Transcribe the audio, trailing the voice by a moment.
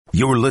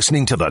You're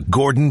listening to the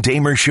Gordon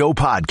Damer Show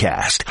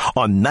podcast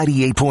on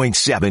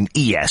 98.7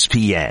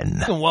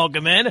 ESPN.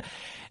 Welcome in.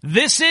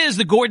 This is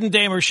the Gordon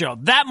Damer Show.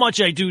 That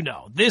much I do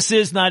know. This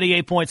is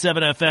 98.7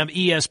 FM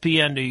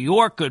ESPN New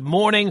York. Good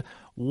morning.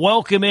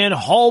 Welcome in.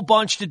 Whole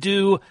bunch to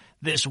do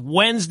this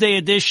Wednesday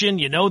edition.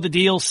 You know the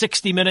deal.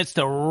 60 minutes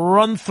to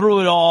run through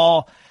it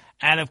all.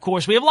 And, of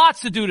course, we have lots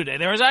to do today.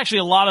 There is actually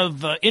a lot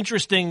of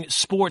interesting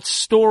sports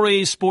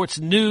stories, sports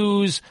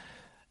news,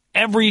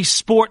 every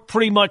sport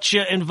pretty much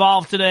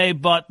involved today.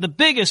 But the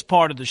biggest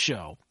part of the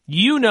show,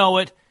 you know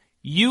it,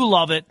 you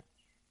love it,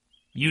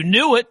 you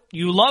knew it,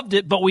 you loved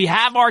it, but we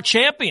have our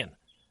champion.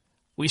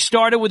 We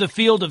started with a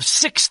field of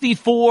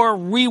 64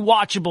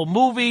 rewatchable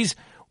movies.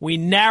 We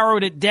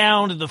narrowed it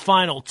down to the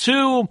final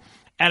two.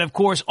 And, of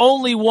course,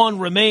 only one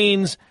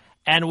remains.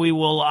 And we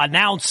will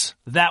announce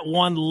that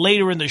one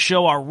later in the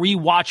show. Our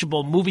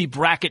Rewatchable Movie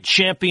Bracket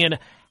champion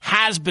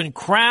has been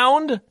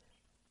crowned,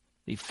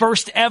 the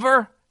first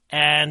ever.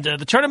 And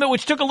the tournament,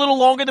 which took a little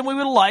longer than we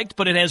would have liked,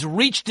 but it has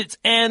reached its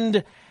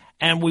end,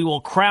 and we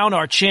will crown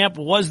our champ.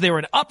 Was there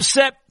an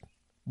upset?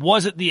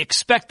 Was it the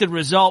expected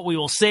result? We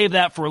will save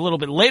that for a little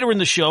bit later in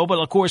the show. But,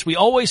 of course, we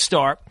always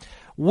start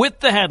with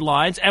the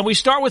headlines, and we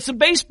start with some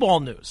baseball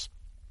news.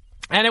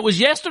 And it was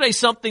yesterday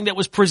something that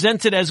was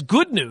presented as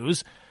good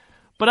news,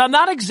 but I'm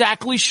not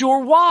exactly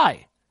sure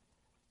why.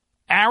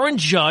 Aaron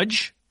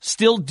Judge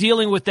still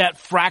dealing with that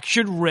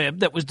fractured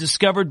rib that was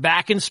discovered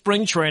back in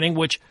spring training,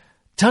 which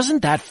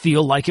doesn't that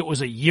feel like it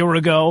was a year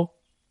ago?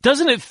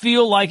 Doesn't it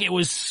feel like it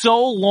was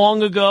so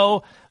long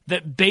ago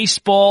that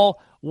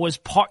baseball was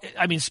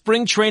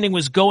spring training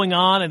was going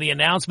on and the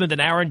announcement that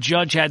Aaron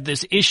Judge had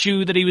this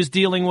issue that he was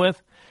dealing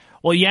with?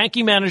 Well,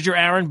 Yankee manager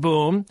Aaron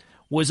Boone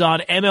was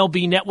on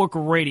MLB Network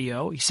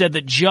Radio. He said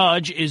that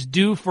Judge is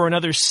due for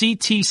another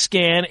CT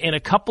scan in a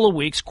couple of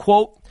weeks.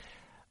 Quote,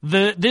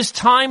 this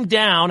time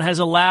down has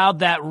allowed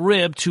that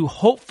rib to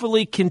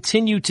hopefully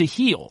continue to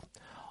heal.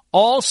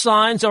 All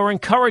signs are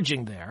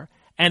encouraging there,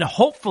 and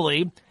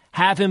hopefully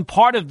have him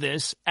part of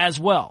this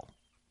as well.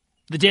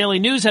 The Daily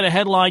News had a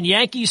headline,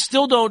 Yankees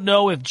still don't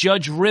know if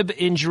Judge rib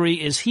injury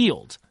is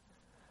healed.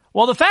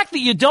 Well, the fact that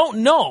you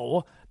don't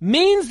know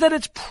means that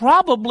it's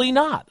probably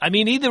not. I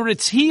mean, either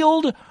it's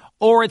healed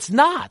or it's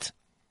not.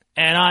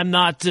 And I'm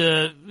not,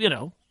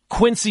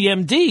 Quincy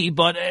MD,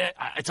 but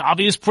it's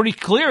obvious pretty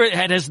clear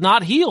it has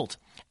not healed.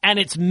 And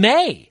it's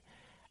May.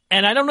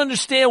 And I don't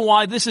understand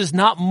why this is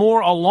not more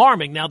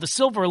alarming. Now, the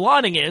silver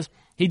lining is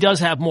he does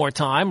have more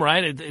time,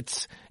 right?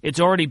 It's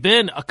already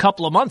been a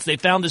couple of months. They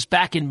found this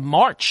back in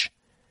March.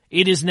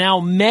 It is now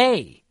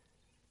May.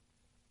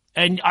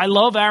 And I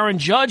love Aaron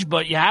Judge,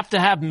 but you have to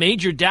have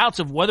major doubts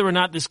of whether or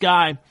not this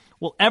guy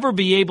will ever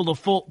be able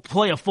to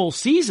play a full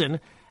season.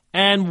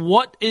 And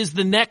what is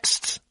the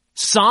next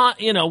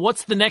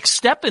what's the next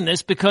step in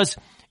this? Because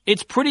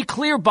it's pretty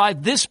clear by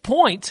this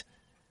point,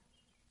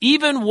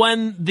 even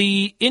when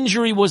the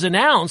injury was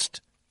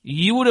announced,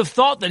 you would have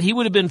thought that he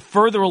would have been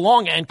further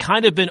along and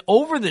kind of been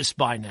over this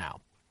by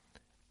now.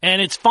 And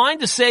it's fine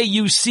to say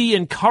you see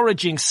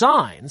encouraging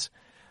signs,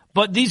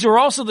 but these are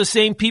also the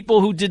same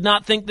people who did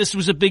not think this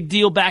was a big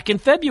deal back in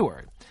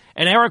February.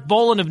 And Eric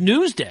Bolin of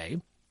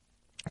Newsday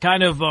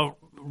kind of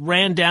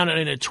ran down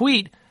in a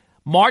tweet,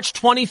 March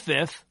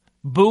 25th,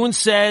 Boone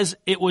says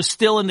it was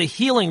still in the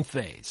healing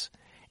phase.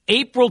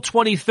 April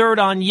 23rd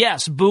on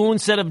Yes, Boone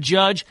said of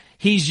Judge,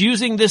 he's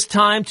using this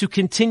time to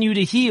continue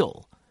to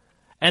heal.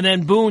 And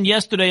then Boone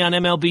yesterday on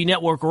MLB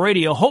Network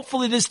Radio,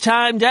 hopefully this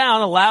time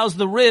down allows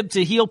the rib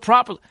to heal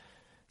properly.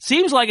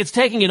 Seems like it's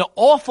taking an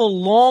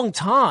awful long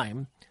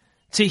time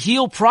to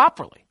heal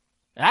properly.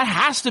 That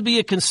has to be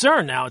a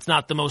concern. Now, it's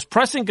not the most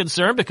pressing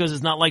concern because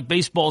it's not like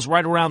baseball's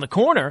right around the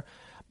corner.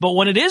 But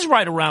when it is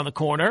right around the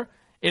corner,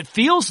 it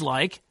feels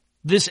like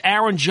this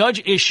Aaron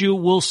Judge issue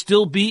will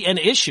still be an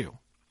issue.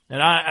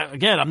 And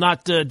I'm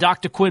not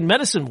Dr. Quinn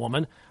medicine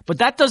woman, but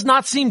that does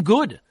not seem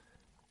good,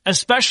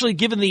 especially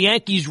given the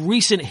Yankees'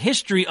 recent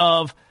history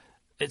of,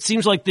 it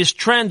seems like this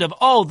trend of,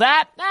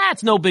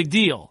 that's no big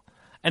deal.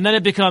 And then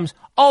it becomes,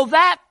 we'll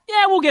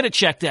get it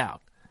checked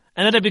out.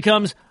 And then it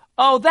becomes,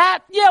 we're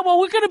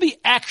going to be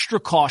extra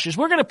cautious.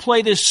 We're going to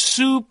play this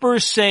super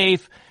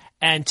safe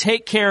and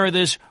take care of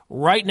this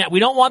right now.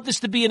 We don't want this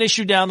to be an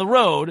issue down the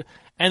road.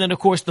 And then, of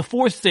course, the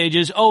fourth stage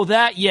is,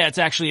 it's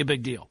actually a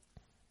big deal.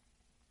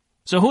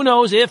 So who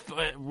knows if,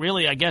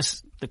 really, I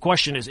guess the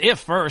question is if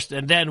first,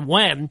 and then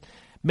when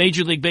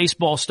Major League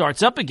Baseball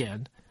starts up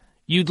again,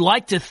 you'd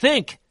like to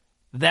think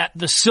that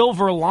the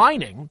silver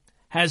lining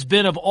has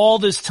been of all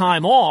this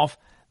time off,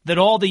 that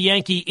all the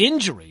Yankee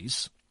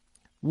injuries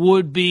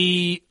would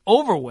be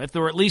over with,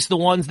 or at least the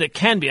ones that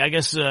can be. I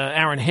guess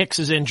Aaron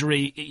Hicks'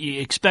 injury, you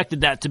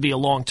expected that to be a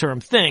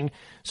long-term thing,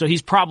 so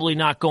he's probably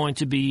not going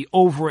to be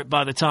over it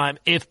by the time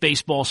if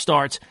baseball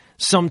starts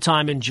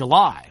sometime in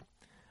July.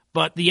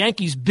 But the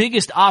Yankees'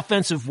 biggest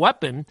offensive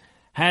weapon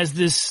has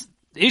this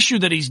issue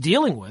that he's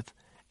dealing with,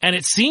 and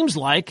it seems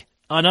like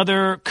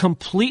another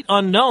complete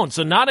unknown.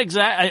 So not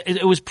exact.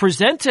 It was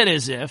presented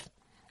as if,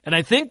 and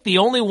I think the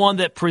only one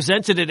that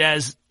presented it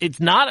as it's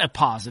not a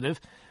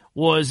positive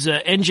was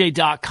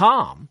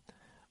NJ.com,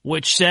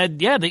 which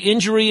said, yeah, the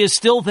injury is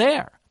still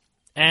there.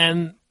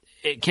 And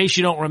in case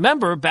you don't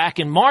remember, back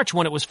in March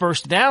when it was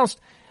first announced,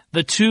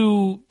 the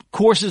two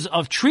courses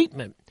of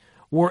treatment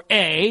were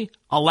A,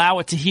 allow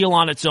it to heal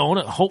on its own,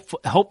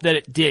 hope that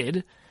it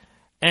did,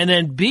 and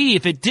then B,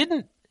 if it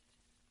didn't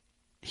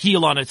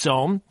heal on its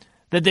own,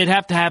 that they'd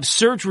have to have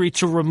surgery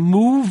to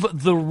remove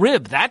the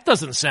rib. That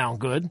doesn't sound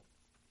good.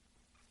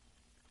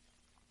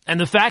 And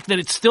the fact that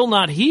it's still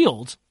not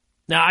healed,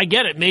 now I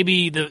get it,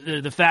 maybe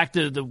the fact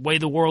that the way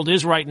the world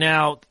is right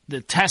now,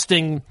 the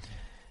testing,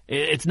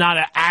 it's not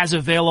as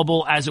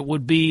available as it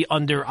would be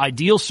under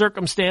ideal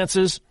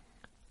circumstances,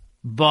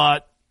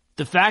 but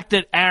the fact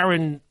that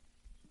Aaron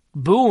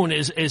Boone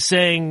is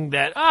saying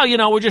that,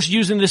 we're just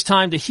using this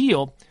time to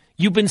heal.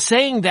 You've been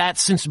saying that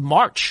since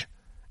March,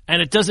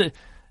 and it doesn't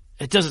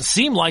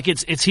seem like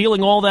it's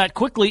healing all that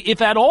quickly,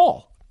 if at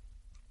all.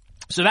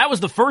 So that was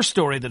the first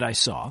story that I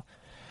saw.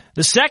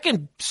 The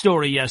second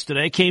story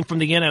yesterday came from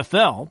the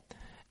NFL,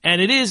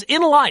 and it is,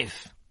 in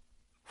life,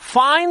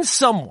 find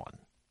someone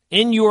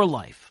in your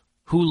life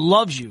who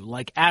loves you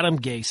like Adam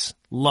Gase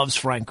loves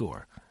Frank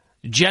Gore.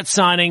 Jets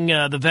signing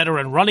the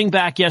veteran running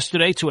back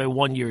yesterday to a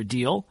 1-year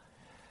deal.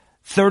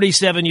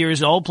 37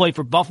 years old, played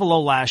for Buffalo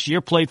last year,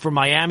 played for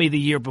Miami the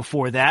year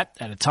before that,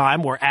 at a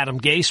time where Adam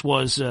Gase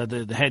was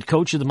the head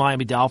coach of the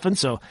Miami Dolphins,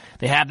 so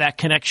they have that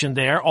connection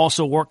there.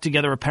 Also worked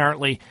together,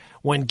 apparently,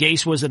 when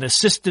Gase was an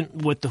assistant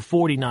with the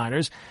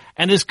 49ers.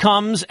 And this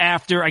comes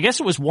after, I guess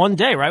it was one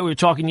day, right? We were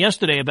talking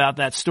yesterday about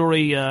that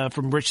story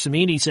from Rich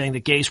Cimini saying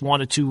that Gase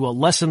wanted to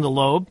lessen the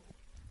load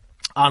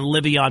on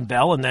Le'Veon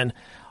Bell, and then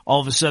all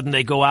of a sudden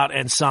they go out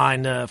and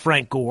sign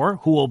Frank Gore,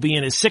 who will be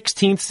in his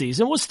 16th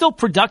season. Was still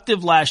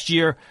productive last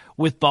year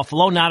with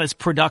Buffalo, not as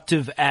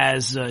productive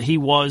as he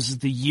was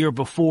the year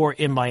before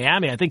in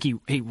Miami. I think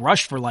he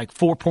rushed for like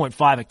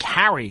 4.5 a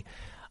carry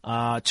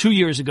 2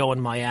 years ago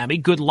in Miami.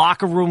 Good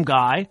locker room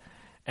guy.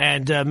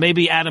 And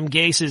maybe Adam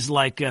Gase is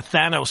like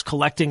Thanos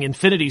collecting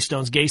Infinity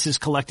Stones. Gase is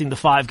collecting the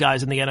 5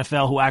 guys in the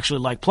NFL who actually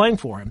like playing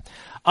for him.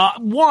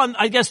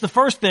 I guess the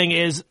first thing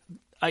is,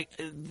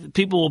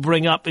 people will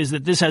bring up is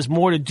that this has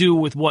more to do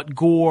with what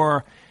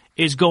Gore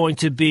is going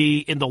to be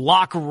in the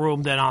locker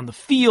room than on the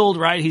field,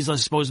 right? He's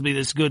supposed to be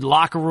this good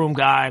locker room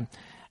guy.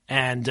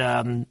 And,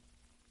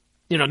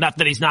 not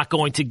that he's not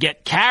going to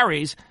get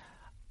carries,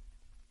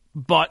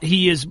 but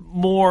he is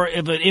more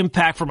of an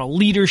impact from a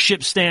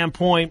leadership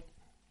standpoint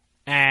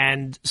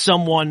and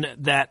someone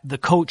that the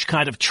coach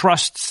kind of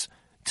trusts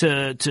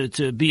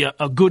to be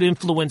a good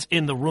influence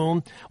in the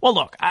room. Well,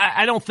 look,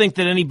 I don't think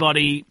that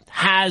anybody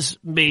has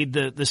made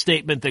the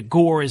statement that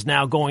Gore is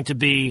now going to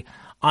be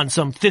on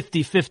some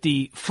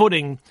 50-50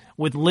 footing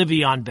with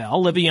Le'Veon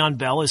Bell. Le'Veon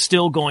Bell is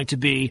still going to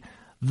be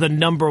the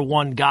number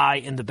one guy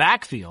in the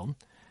backfield,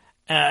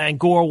 and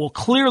Gore will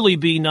clearly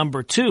be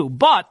number 2.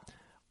 But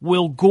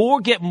will Gore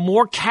get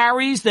more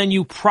carries than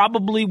you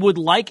probably would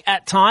like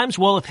at times?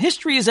 Well, if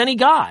history is any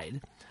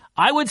guide,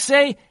 I would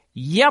say,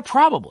 yeah,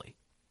 probably.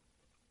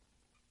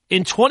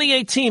 In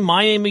 2018,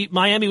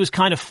 Miami was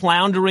kind of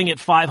floundering at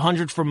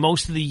 500 for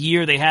most of the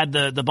year. They had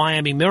the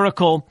Miami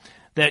Miracle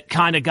that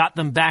kind of got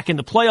them back in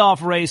the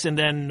playoff race, and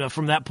then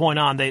from that point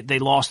on, they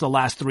lost the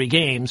last 3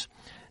 games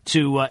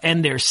to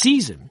end their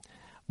season.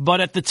 But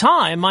at the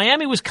time,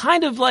 Miami was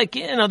kind of like,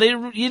 you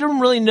didn't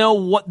really know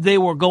what they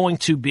were going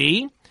to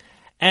be.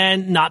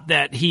 And not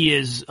that he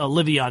is a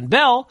Le'Veon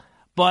Bell,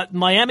 but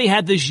Miami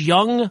had this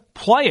young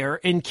player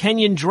in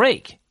Kenyon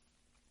Drake,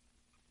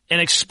 an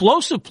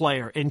explosive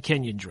player in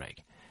Kenyon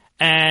Drake.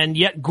 And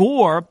yet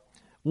Gore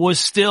was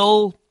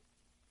still,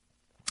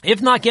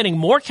 if not getting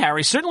more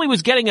carries, certainly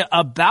was getting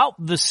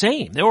about the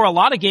same. There were a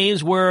lot of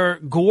games where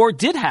Gore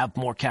did have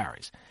more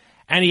carries.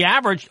 And he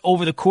averaged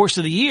over the course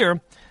of the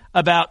year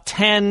about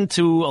 10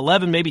 to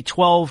 11, maybe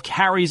 12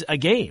 carries a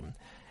game.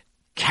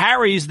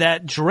 Carries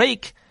that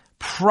Drake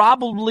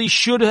probably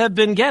should have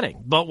been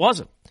getting, but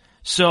wasn't.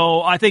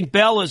 So I think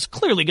Bell is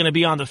clearly going to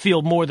be on the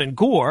field more than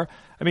Gore.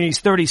 I mean, he's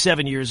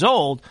 37 years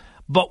old,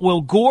 but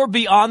will Gore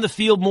be on the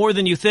field more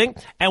than you think?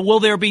 And will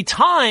there be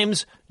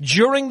times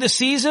during the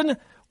season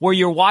where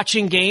you're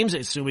watching games,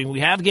 assuming we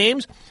have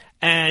games,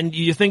 and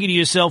you're thinking to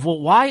yourself, well,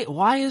 why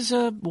is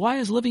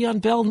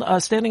Le'Veon Bell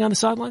standing on the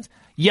sidelines?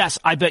 Yes,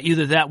 I bet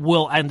you that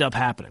will end up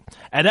happening.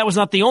 And that was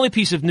not the only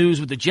piece of news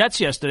with the Jets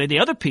yesterday. The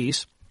other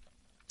piece,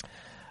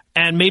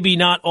 and maybe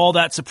not all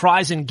that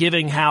surprising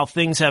given how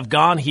things have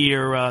gone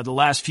here the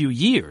last few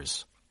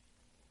years,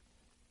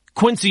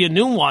 Quincy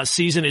Enunwa's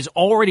season is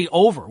already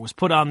over, was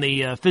put on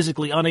the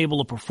physically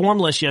unable to perform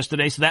list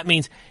yesterday, so that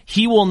means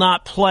he will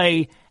not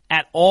play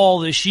at all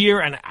this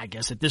year, and I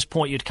guess at this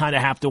point you'd kind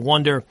of have to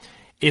wonder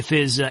if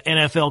his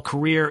NFL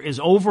career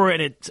is over,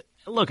 and it's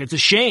a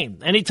shame.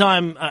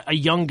 Anytime a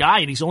young guy,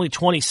 and he's only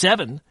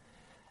 27,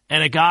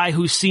 and a guy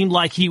who seemed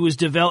like he was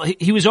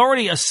he was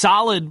already a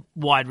solid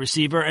wide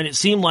receiver, and it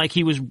seemed like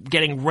he was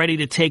getting ready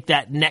to take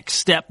that next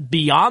step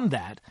beyond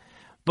that.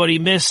 But he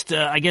missed,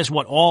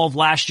 all of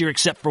last year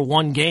except for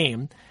one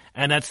game,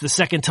 and that's the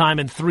second time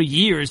in 3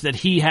 years that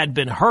he had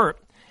been hurt.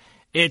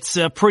 It's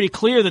pretty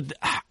clear that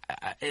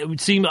it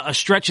would seem a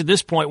stretch at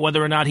this point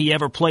whether or not he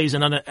ever plays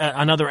another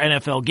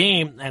NFL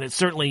game, and it's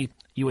certainly,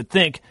 you would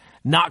think,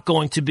 not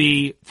going to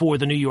be for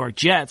the New York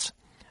Jets.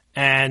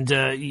 And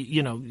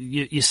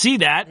you see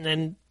that,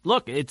 and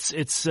look, it's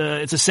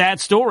a sad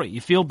story.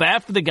 You feel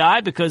bad for the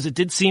guy because it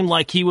did seem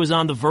like he was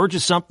on the verge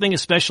of something,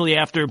 especially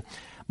after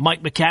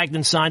Mike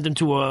Maccagnan signed him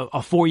to a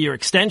 4-year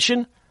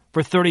extension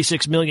for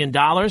 $36 million,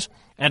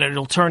 and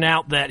it'll turn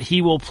out that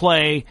he will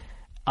play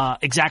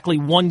exactly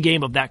one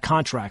game of that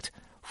contract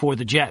for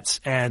the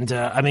Jets. And,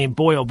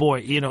 boy, oh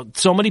boy,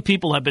 so many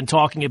people have been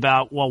talking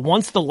about, well,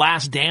 once The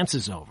Last Dance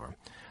is over,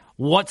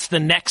 what's the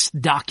next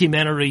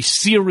documentary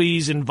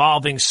series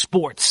involving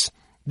sports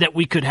that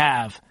we could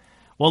have?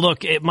 Well,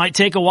 look, it might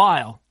take a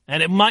while,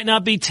 and it might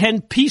not be 10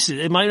 pieces.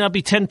 It might not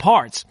be 10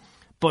 parts.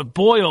 But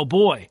boy, oh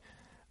boy,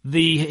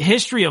 the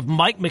history of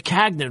Mike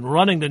Maccagnan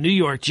running the New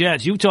York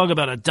Jets, you talk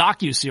about a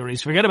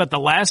docuseries, forget about The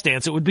Last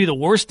Dance, it would be the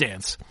worst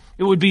dance.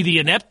 It would be the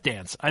inept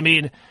dance. I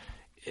mean,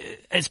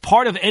 as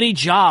part of any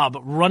job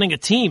running a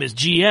team as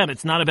GM,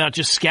 it's not about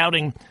just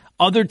scouting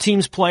other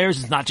teams'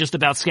 players. It's not just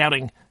about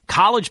scouting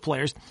college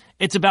players.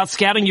 It's about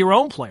scouting your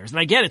own players. And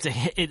I get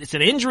it's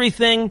an injury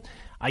thing.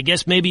 I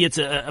guess maybe it's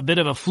a bit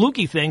of a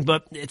fluky thing,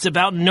 but it's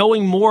about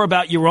knowing more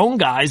about your own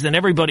guys than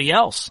everybody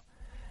else.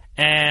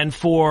 And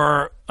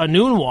for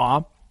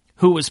Anunwa,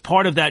 who was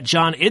part of that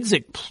John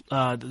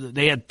Idzik,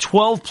 they had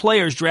 12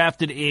 players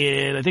drafted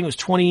in, I think it was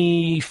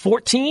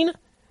 2014.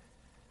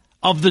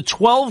 Of the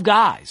 12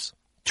 guys,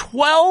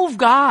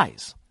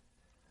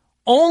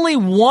 only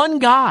one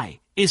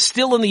guy is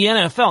still in the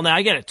NFL. Now,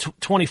 I get it,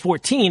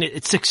 2014,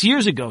 it's 6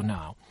 years ago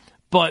now.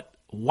 But,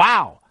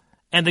 wow.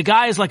 And the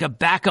guy is like a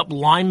backup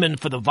lineman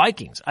for the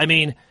Vikings. I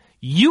mean,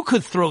 you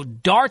could throw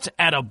darts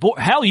at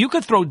you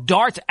could throw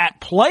darts at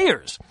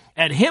players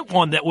and hit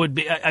one that would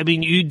be,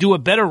 you'd do a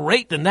better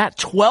rate than that.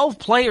 12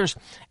 players,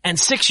 and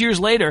 6 years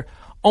later,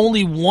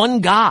 only one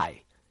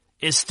guy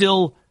is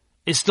still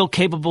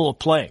capable of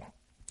playing.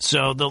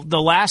 So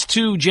the last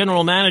two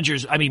general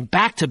managers,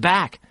 back to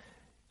back,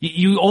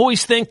 you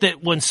always think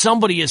that when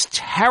somebody is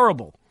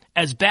terrible,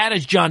 as bad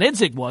as John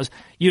Idzik was,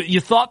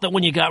 you thought that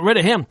when you got rid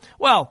of him,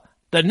 well,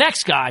 the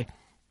next guy,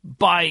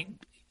 by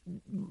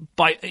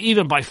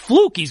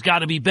fluke, he's got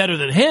to be better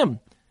than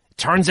him.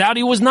 Turns out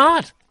he was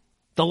not.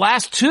 The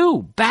last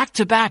two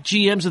back-to-back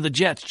GMs of the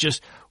Jets,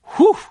 just,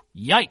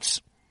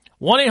 yikes.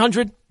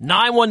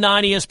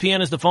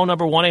 1-800-919-ESPN is the phone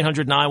number,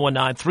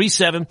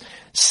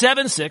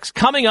 1-800-919-3776.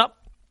 Coming up,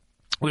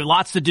 we have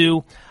lots to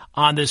do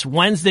on this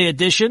Wednesday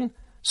edition.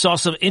 Saw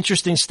some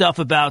interesting stuff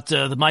about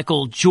the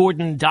Michael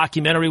Jordan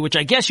documentary, which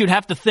I guess you'd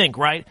have to think,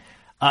 right?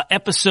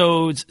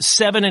 Episodes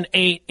 7 and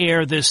 8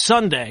 air this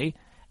Sunday,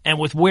 and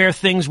with where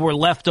things were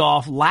left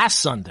off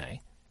last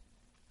Sunday,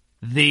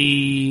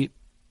 the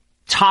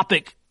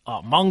topic,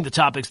 among the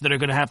topics that are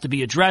going to have to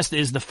be addressed,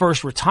 is the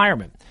first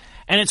retirement.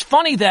 And it's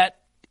funny that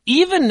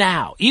even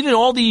now, even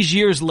all these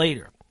years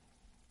later,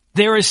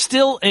 there is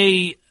still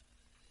a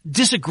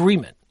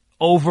disagreement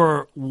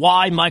over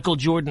why Michael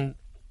Jordan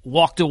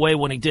walked away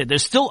when he did.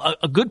 There's still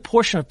a good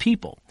portion of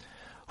people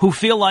who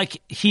feel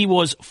like he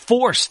was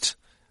forced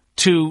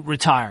to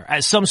retire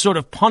as some sort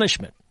of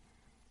punishment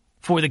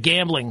for the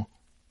gambling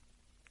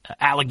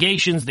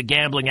allegations, the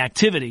gambling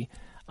activity.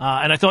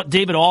 And I thought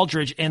David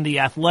Aldridge in The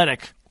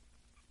Athletic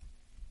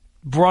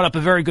brought up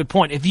a very good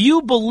point. If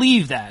you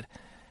believe that,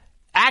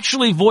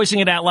 actually voicing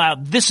it out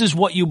loud, this is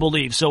what you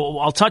believe. So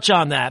I'll touch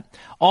on that.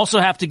 Also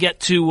have to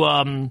get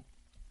to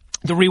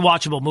the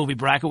Rewatchable Movie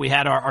Bracket. We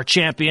had our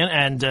champion,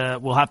 and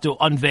we'll have to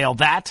unveil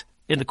that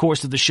in the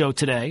course of the show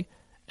today,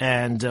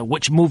 and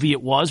which movie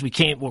it was.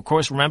 Well, of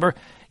course, remember,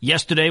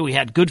 yesterday we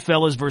had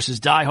Goodfellas versus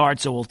Die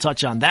Hard, so we'll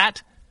touch on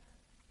that.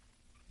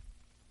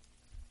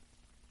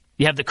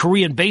 You have the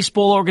Korean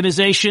Baseball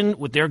Organization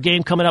with their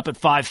game coming up at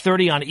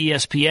 5:30 on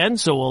ESPN,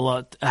 so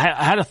we'll.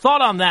 I had a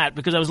thought on that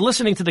because I was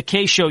listening to the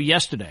K Show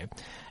yesterday,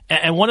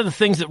 and one of the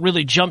things that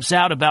really jumps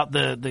out about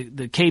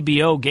the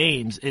KBO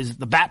games is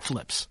the bat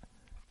flips.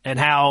 And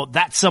how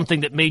that's something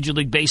that Major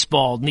League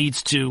Baseball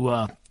needs to,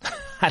 I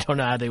don't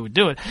know how they would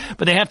do it,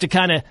 but they have to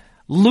kind of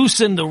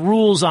loosen the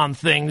rules on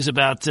things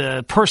about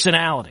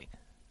personality.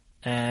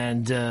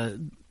 And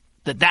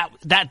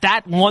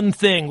that one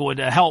thing would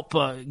help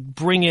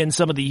bring in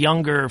some of the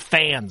younger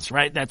fans,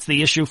 right? That's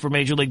the issue for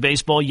Major League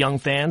Baseball, young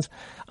fans.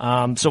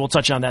 So we'll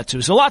touch on that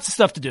too. So lots of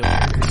stuff to do.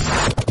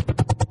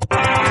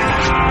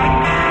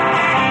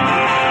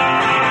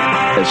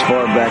 As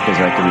far back as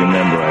I can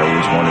remember, I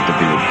always wanted to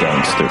be a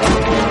gangster.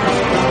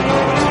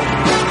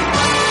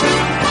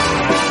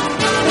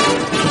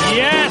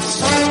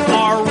 Yes,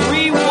 our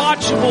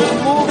Rewatchable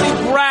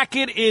Movie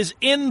Bracket is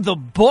in the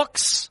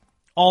books,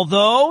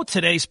 although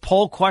today's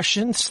poll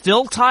question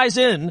still ties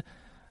in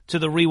to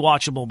the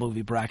Rewatchable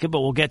Movie Bracket, but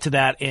we'll get to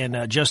that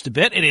in just a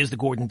bit. It is the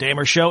Gordon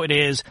Damer Show. It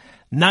is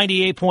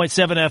 98.7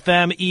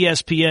 FM,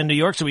 ESPN New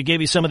York. So we gave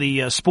you some of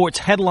the sports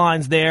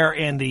headlines there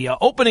in the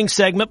opening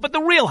segment, but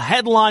the real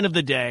headline of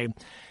the day,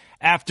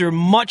 after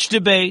much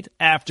debate,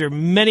 after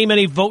many,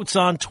 many votes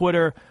on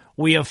Twitter,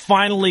 we have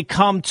finally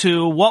come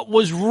to what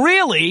was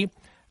really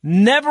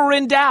never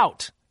in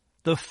doubt,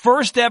 the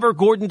first ever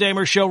Gordon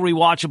Damer Show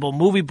Rewatchable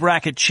Movie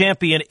Bracket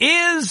champion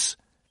is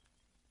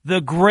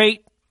the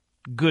great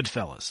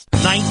Goodfellas,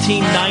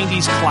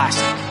 1990s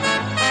classic.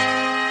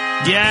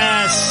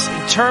 Yes,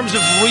 in terms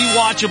of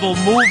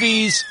rewatchable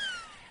movies,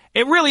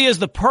 it really is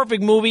the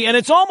perfect movie, and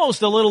it's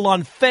almost a little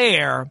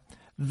unfair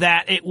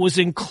that it was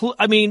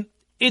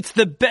it's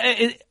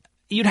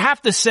you'd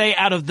have to say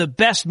out of the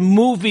best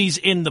movies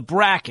in the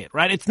bracket,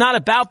 right? It's not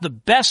about the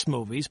best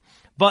movies,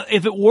 but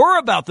if it were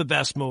about the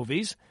best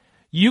movies,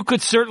 you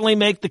could certainly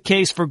make the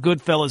case for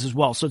Goodfellas as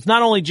well. So it's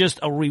not only just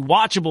a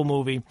rewatchable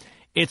movie,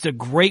 it's a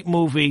great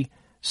movie.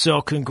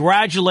 So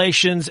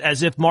congratulations,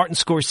 as if Martin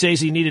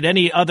Scorsese needed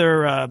any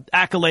other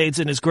accolades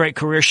in his great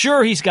career.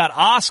 Sure, he's got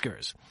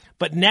Oscars,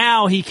 but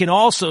now he can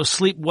also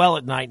sleep well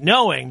at night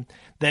knowing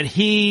that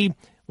he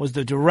was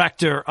the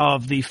director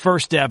of the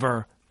first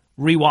ever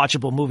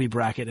rewatchable movie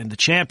bracket and the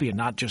champion,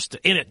 not just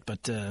in it,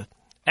 but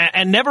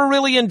and never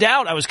really in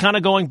doubt. I was kind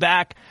of going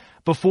back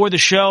before the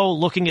show,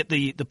 looking at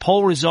the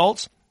poll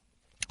results.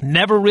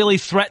 Never really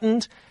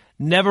threatened,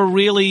 never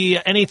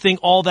really anything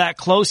all that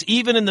close.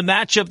 Even in the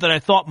matchup that I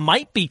thought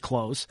might be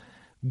close,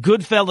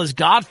 Goodfellas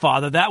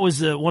Godfather, that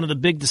was one of the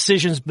big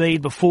decisions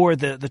made before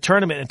the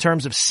tournament in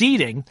terms of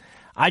seeding.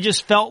 I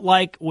just felt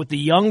like with the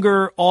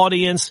younger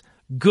audience,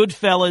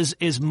 Goodfellas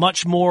is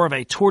much more of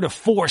a tour de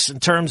force in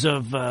terms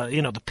of,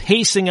 the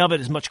pacing of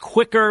it is much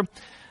quicker.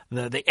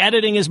 The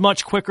editing is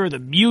much quicker. The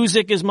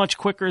music is much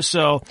quicker.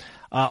 So,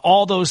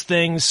 all those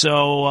things.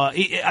 So,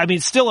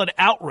 it's still an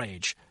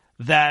outrage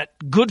that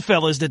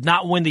Goodfellas did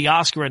not win the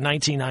Oscar in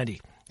 1990.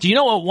 Do you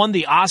know what won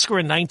the Oscar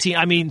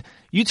in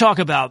you talk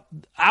about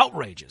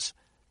outrages.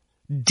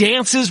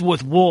 Dances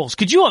with Wolves.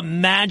 Could you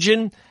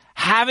imagine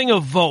having a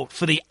vote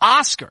for the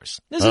Oscars?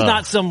 This is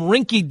not some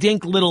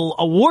rinky-dink little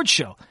award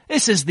show.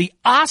 This is the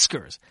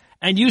Oscars.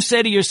 And you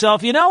say to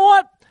yourself, you know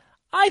what?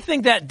 I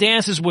think that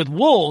Dances with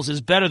Wolves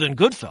is better than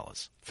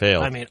Goodfellas.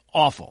 Failed.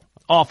 Awful.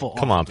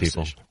 Come on,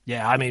 decision. people.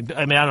 Yeah, I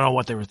don't know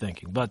what they were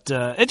thinking. But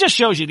it just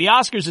shows you the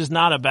Oscars is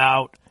not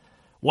about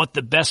what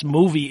the best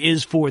movie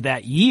is for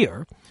that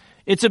year.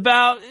 It's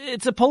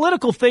a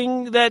political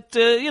thing that,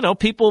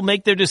 people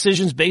make their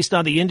decisions based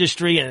on the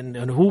industry and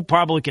who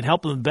probably can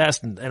help them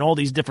best and all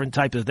these different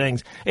types of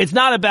things. It's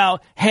not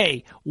about,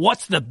 hey,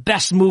 what's the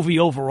best movie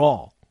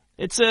overall?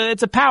 It's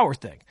a power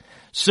thing.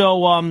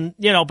 So,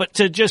 but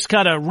to just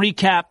kind of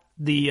recap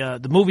the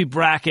movie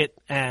bracket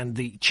and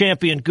the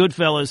champion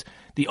Goodfellas,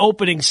 the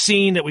opening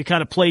scene that we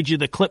kind of played you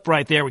the clip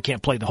right there. We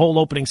can't play the whole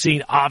opening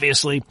scene,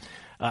 obviously.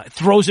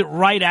 Throws it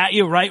right at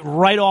you,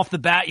 right off the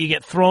bat. You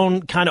get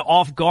thrown kind of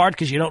off guard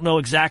because you don't know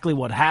exactly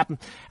what happened.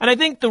 And I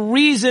think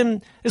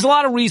there's a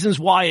lot of reasons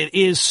why it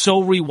is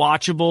so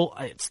rewatchable.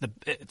 It's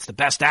the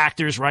best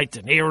actors, right?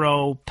 De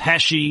Niro,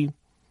 Pesci.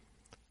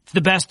 It's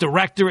the best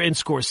director in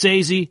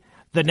Scorsese.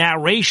 The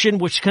narration,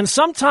 which can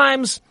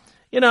sometimes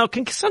get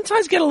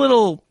a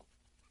little,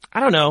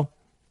 kind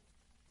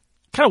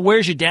of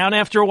wears you down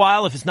after a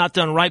while if it's not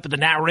done right, but the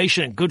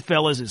narration in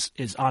Goodfellas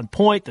is on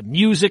point. The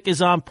music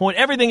is on point.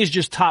 Everything is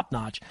just top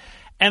notch.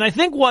 And I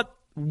think what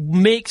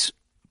makes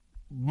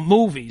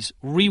movies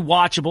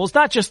rewatchable is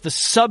not just the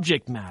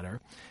subject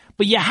matter,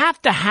 but you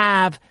have to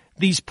have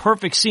these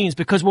perfect scenes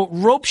because what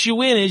ropes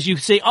you in is you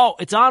say, oh,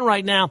 it's on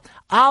right now.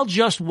 I'll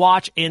just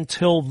watch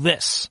until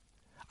this.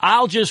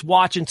 I'll just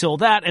watch until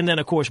that. And then,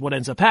 of course, what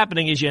ends up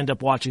happening is you end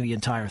up watching the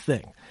entire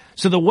thing.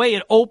 So the way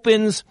it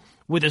opens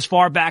with as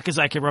far back as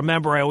I can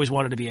remember, I always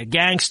wanted to be a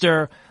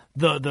gangster,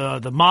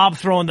 the mob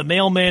throwing the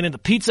mailman in the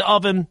pizza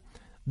oven,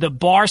 the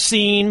bar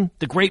scene,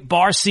 the great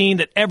bar scene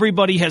that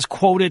everybody has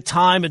quoted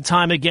time and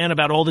time again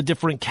about all the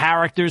different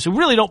characters who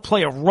really don't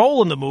play a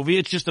role in the movie.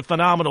 It's just a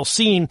phenomenal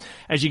scene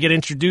as you get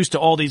introduced to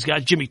all these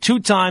guys. Jimmy 2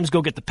 times,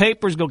 go get the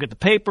papers.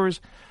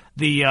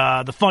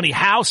 The funny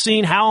how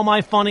scene, how am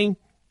I funny?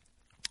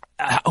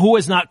 Who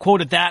has not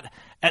quoted that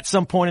at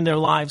some point in their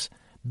lives?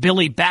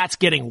 Billy Bats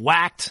getting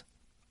whacked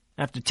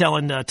after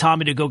telling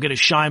Tommy to go get a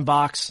shine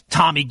box.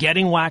 Tommy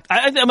getting whacked.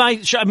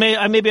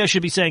 Maybe I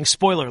should be saying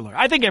spoiler alert.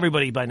 I think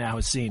everybody by now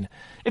has seen.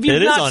 If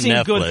you've not seen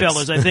Netflix.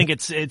 Goodfellas, I think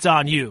it's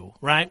on you,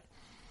 right?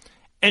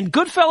 And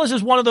Goodfellas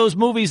is one of those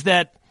movies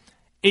that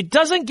it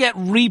doesn't get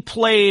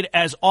replayed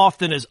as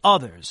often as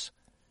others.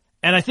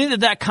 And I think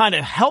that kind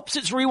of helps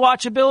its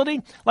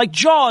rewatchability. Like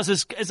Jaws,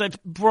 as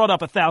I've brought up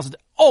 1,000,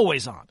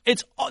 always on.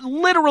 It's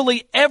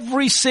literally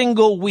every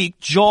single week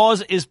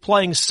Jaws is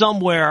playing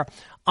somewhere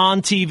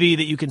on TV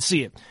that you can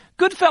see it.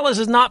 Goodfellas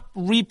is not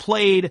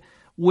replayed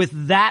with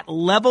that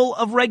level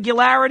of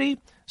regularity.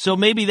 So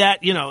maybe that,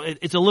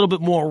 it's a little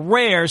bit more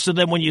rare. So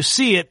then when you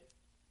see it,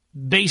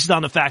 based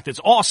on the fact that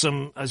it's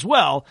awesome as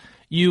well,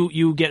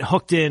 you get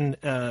hooked in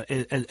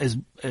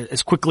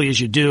as quickly as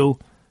you do.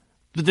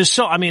 But there's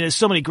so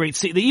many great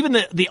scenes. Even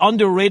the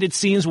underrated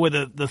scenes where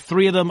the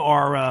three of them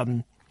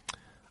are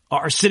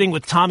sitting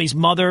with Tommy's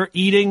mother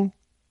eating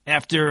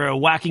after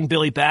whacking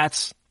Billy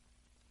Bats.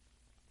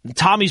 And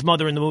Tommy's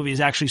mother in the movie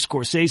is actually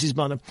Scorsese's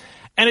mother.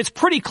 And it's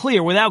pretty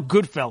clear without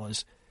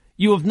Goodfellas,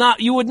 you would not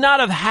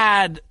have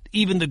had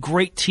even the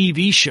great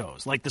TV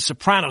shows like The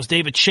Sopranos.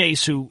 David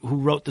Chase, who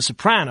wrote The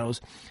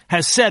Sopranos,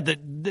 has said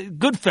that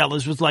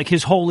Goodfellas was like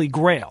his holy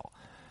grail.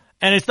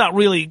 And it's not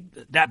really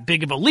that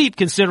big of a leap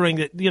considering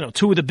that,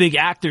 two of the big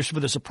actors for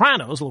The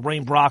Sopranos,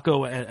 Lorraine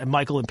Bracco and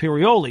Michael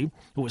Imperioli,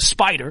 who was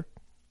Spider.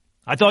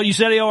 I thought you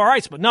said, all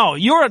right, Spider. No,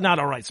 you're not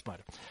all right,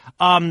 Spider.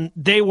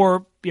 They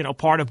were,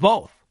 part of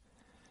both.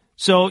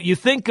 So you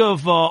think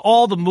of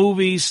all the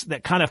movies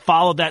that kind of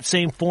followed that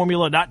same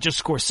formula, not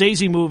just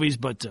Scorsese movies,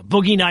 but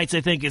Boogie Nights,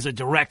 I think, is a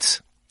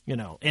direct,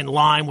 in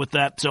line with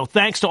that. So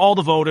thanks to all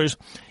the voters,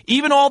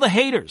 even all the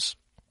haters,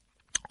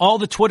 all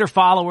the Twitter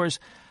followers.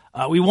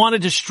 We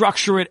wanted to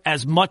structure it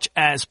as much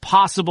as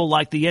possible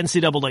like the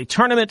NCAA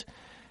tournament,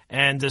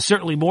 and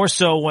certainly more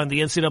so when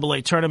the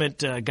NCAA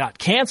tournament got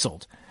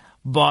canceled.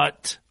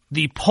 But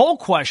the poll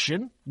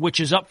question, which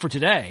is up for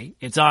today,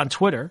 it's on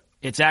Twitter.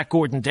 It's at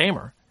Gordon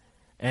Damer.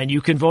 And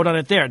you can vote on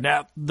it there.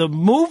 Now, the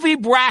movie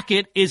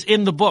bracket is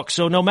in the book.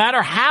 So no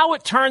matter how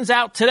it turns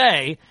out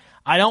today,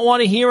 I don't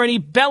want to hear any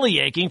belly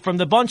aching from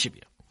the bunch of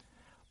you.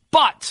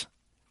 But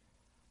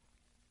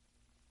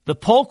the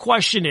poll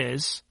question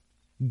is,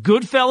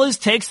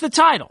 Goodfellas takes the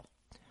title.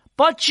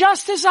 But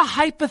just as a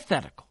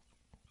hypothetical,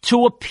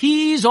 to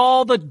appease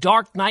all the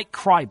Dark Knight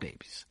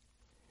crybabies,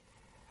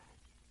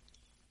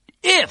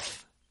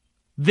 if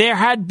there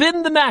had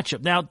been the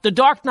matchup, now the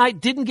Dark Knight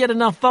didn't get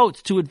enough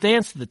votes to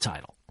advance to the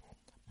title.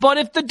 But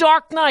if the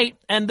Dark Knight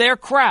and their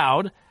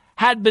crowd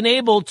had been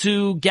able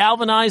to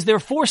galvanize their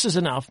forces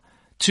enough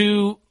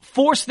to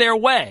force their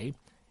way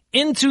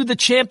into the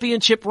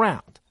championship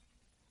round,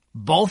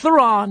 both are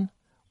on.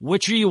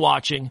 Which are you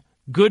watching?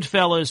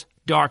 Goodfellas,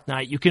 Dark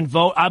Knight. You can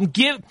vote.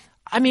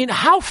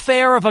 How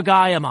fair of a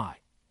guy am I?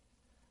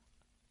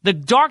 The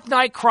Dark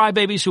Knight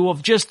crybabies who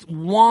have just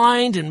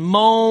whined and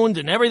moaned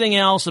and everything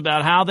else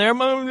about how they're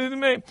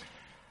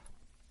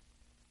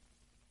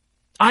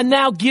I'm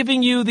now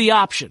giving you the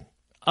option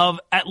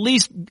of at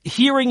least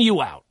hearing you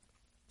out.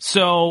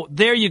 So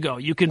there you go.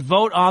 You can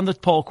vote on the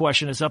poll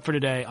question. It's up for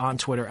today on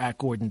Twitter at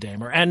Gordon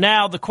Damer. And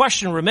now the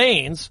question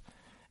remains,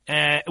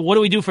 what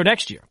do we do for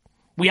next year?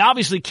 We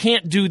obviously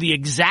can't do the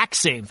exact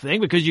same thing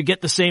because you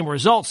get the same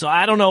results. So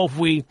I don't know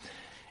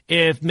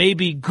if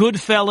maybe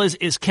Goodfellas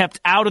is kept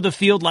out of the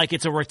field like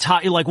it's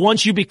like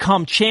once you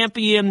become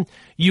champion,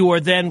 you are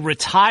then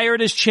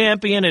retired as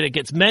champion and it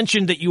gets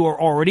mentioned that you are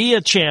already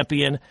a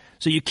champion.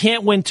 So you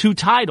can't win two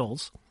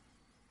titles.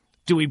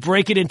 Do we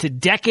break it into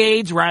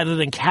decades rather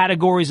than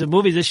categories of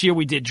movies? This year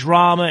we did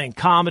drama and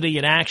comedy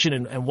and action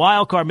and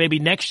wild card. Maybe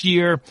next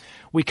year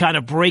we kind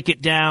of break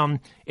it down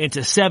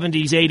into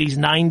 70s, 80s,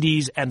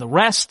 90s, and the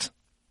rest.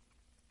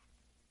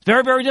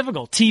 Very, very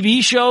difficult.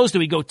 TV shows. Do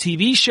we go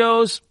TV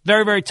shows?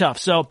 Very, very tough.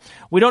 So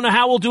we don't know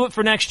how we'll do it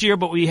for next year,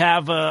 but we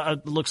have,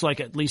 looks like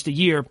at least a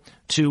year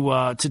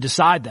to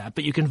decide that.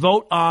 But you can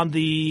vote on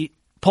the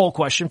poll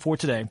question for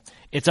today.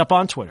 It's up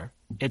on Twitter.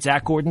 It's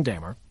at Gordon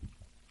Damer.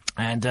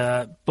 And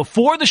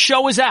before the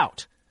show is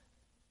out,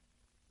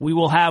 we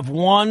will have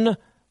one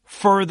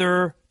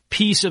further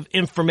piece of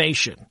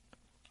information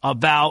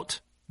about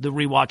the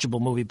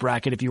Rewatchable Movie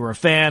Bracket. If you were a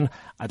fan,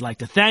 I'd like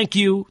to thank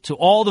you to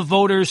all the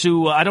voters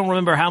who, I don't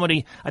remember how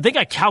many, I think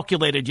I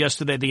calculated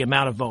yesterday the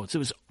amount of votes. It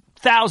was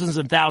thousands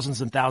and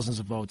thousands and thousands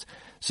of votes.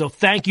 So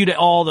thank you to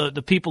all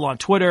the people on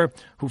Twitter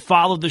who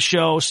followed the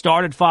show,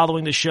 started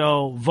following the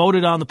show,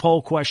 voted on the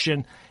poll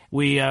question.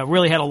 We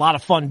really had a lot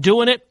of fun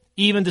doing it,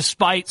 even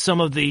despite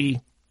some of the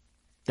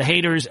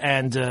haters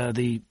and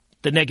the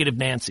negative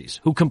Nancys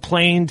who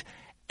complained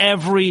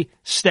every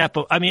step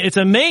of, it's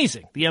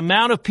amazing the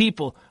amount of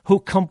people who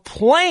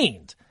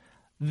complained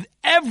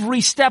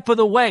every step of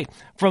the way,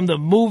 from the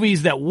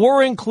movies that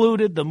were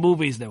included, the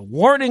movies that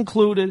weren't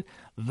included,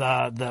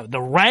 the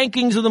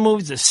rankings of the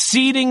movies, the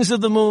seedings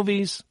of the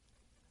movies,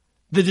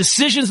 the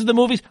decisions of the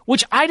movies,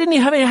 which I didn't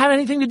even have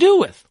anything to do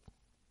with.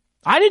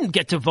 I didn't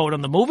get to vote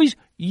on the movies.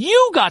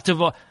 You got to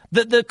vote.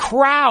 The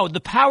crowd, the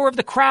power of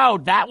the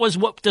crowd, that was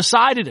what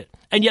decided it.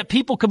 And yet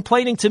people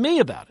complaining to me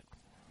about it.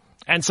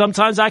 And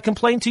sometimes I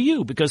complain to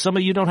you because some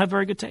of you don't have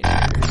very good taste. 2-2.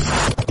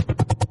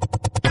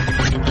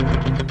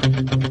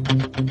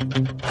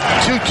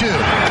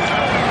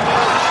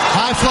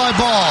 High fly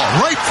ball,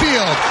 right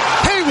field.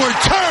 Hayward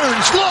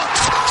turns,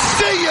 looks,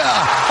 see ya!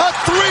 A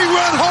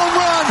 3-run home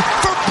run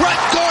for Brett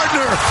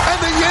Gardner. And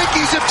the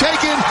Yankees have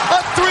taken a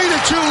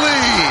 3-2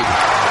 lead.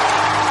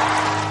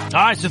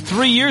 All right, so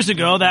 3 years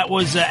ago, that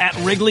was at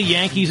Wrigley,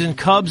 Yankees and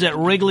Cubs at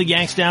Wrigley.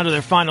 Yanks down to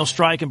their final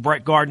strike, and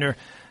Brett Gardner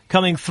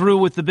coming through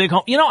with the big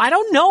home. I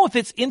don't know if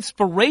it's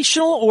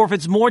inspirational or if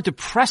it's more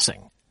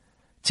depressing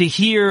to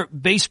hear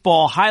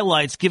baseball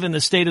highlights given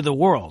the state of the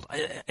world.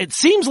 It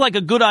seems like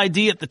a good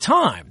idea at the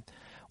time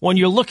when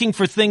you're looking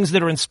for things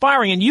that are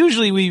inspiring, and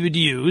usually we would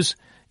use,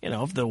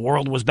 if the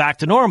world was back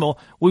to normal,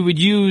 we would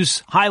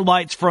use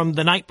highlights from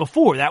the night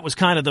before. That was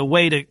kind of the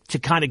way to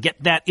kind of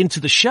get that into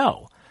the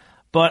show.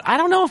 But I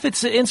don't know if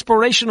it's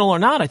inspirational or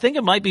not. I think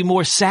it might be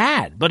more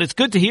sad. But it's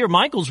good to hear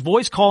Michael's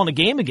voice calling a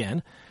game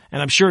again,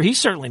 and I'm sure he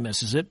certainly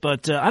misses it.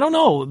 But I don't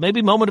know.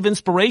 Maybe moment of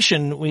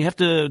inspiration. We have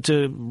to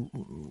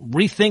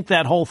rethink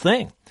that whole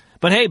thing.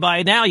 But hey,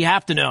 by now you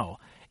have to know.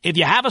 If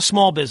you have a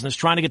small business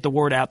trying to get the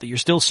word out that you're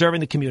still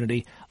serving the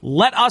community,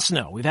 let us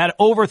know. We've had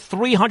over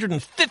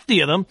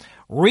 350 of them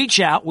reach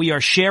out. We are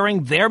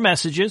sharing their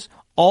messages.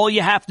 All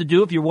you have to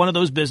do, if you're one of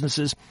those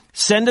businesses,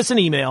 send us an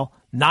email,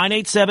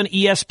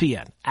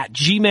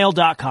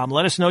 987ESPN@gmail.com.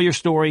 Let us know your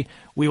story.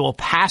 We will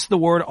pass the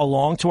word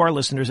along to our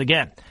listeners.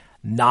 Again,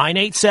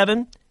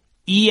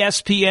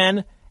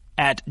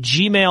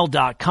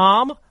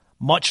 987ESPN@gmail.com.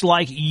 Much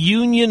like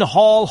Union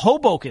Hall,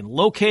 Hoboken,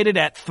 located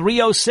at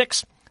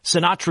 306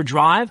 Sinatra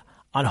Drive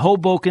on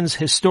Hoboken's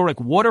historic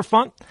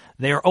waterfront.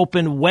 They are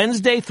open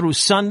Wednesday through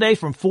Sunday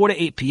from 4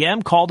 to 8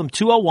 p.m. Call them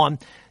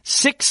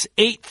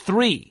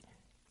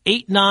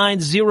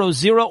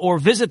 201-683-8900 or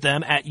visit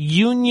them at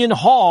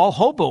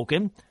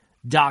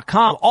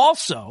unionhallhoboken.com.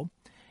 Also,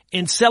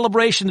 in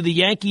celebration of the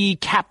Yankee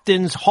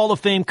captain's Hall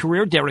of Fame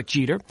career, Derek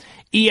Jeter,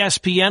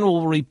 ESPN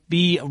will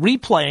be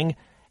replaying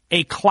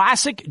a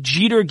classic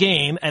Jeter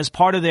game as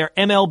part of their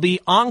MLB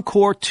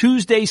Encore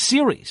Tuesday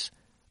series.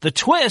 The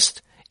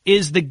twist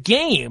is the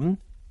game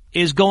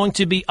is going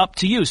to be up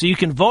to you. So you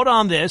can vote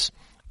on this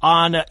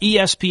on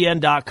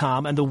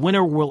ESPN.com, and the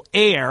winner will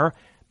air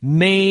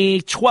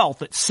May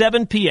 12th at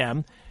 7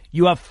 p.m.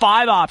 You have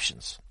 5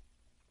 options.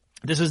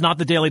 This is not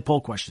the daily poll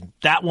question.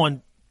 That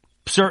one,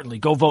 certainly,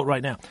 go vote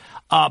right now.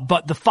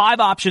 But the 5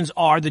 options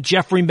are the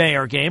Jeffrey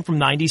Mayer game from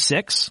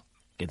 96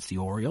 against the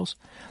Orioles,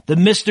 the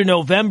Mr.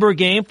 November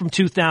game from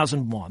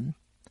 2001,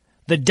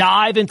 the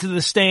dive into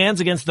the stands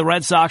against the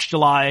Red Sox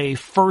July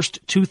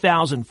 1st,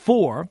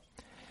 2004,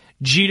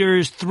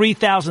 Jeter's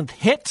 3,000th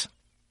hit,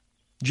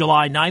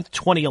 July 9th,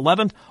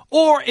 2011,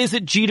 or is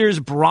it Jeter's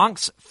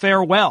Bronx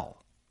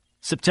farewell,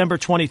 September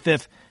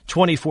 25th,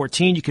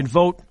 2014? You can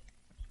vote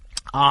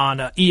on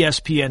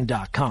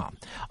ESPN.com.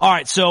 All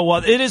right, so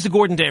it is the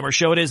Gordon Damer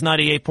Show. It is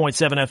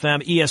 98.7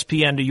 FM,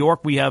 ESPN New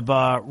York. We have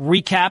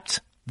recapped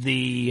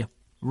the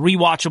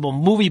Rewatchable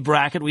Movie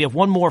Bracket. We have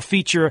one more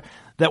feature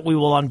that we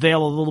will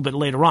unveil a little bit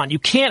later on. You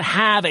can't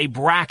have a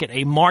bracket,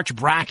 a March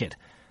bracket.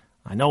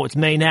 I know it's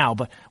May now,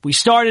 but we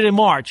started in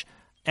March,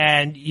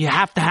 and you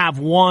have to have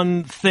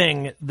one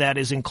thing that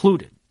is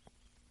included.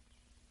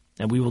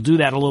 And we will do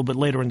that a little bit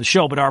later in the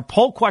show. But our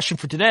poll question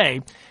for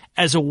today,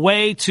 as a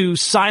way to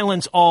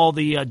silence all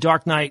the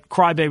Dark Knight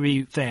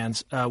crybaby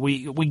fans,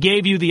 we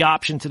gave you the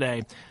option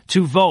today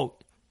to vote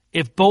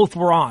if both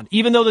were on.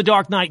 Even though The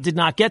Dark Knight did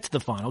not get to the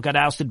final, got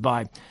ousted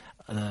by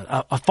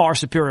a far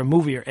superior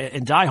movie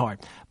in Die Hard.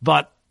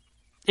 But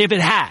if it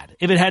had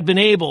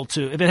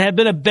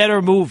been a better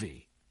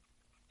movie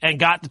and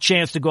got the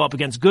chance to go up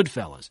against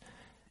Goodfellas,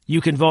 you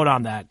can vote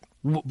on that.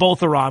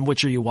 Both are on.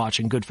 Which are you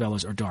watching,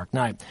 Goodfellas or Dark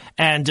Knight?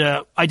 And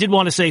I did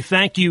want to say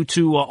thank you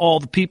to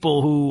all the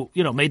people who,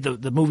 made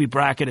the movie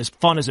bracket as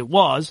fun as it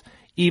was,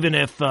 even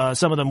if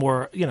some of them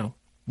were,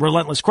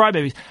 relentless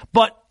crybabies.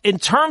 But in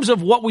terms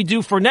of what we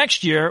do for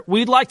next year,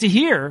 I'd like to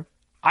hear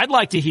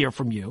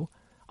from you.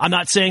 I'm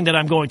not saying that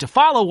I'm going to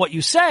follow what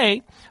you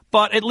say,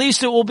 but at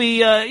least it will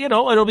be,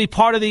 it'll be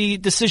part of the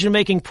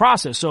decision-making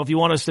process. So if you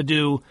want us to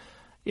do,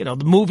 the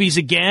movies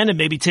again and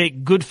maybe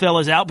take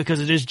Goodfellas out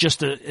because it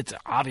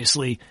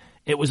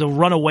was a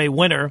runaway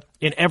winner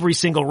in every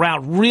single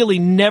round, really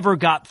never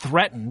got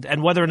threatened.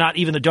 And whether or not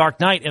even The Dark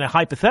Knight in a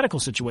hypothetical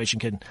situation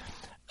can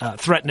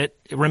threaten it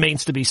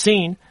remains to be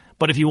seen.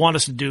 But if you want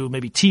us to do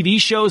maybe TV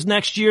shows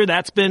next year,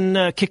 that's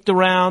been kicked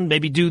around.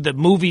 Maybe do the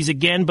movies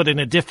again, but in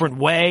a different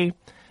way.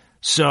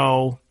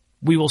 So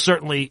we will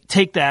certainly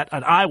take that,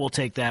 and I will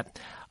take that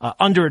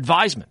under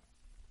advisement.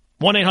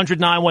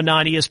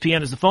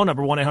 1-800-919-ESPN is the phone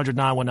number,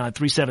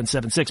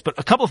 1-800-919-3776. But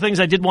a couple of things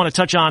I did want to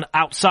touch on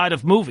outside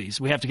of movies,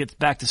 we have to get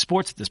back to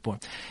sports at this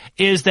point,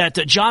 is that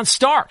John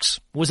Starks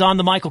was on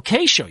the Michael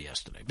Kay show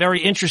yesterday.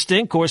 Very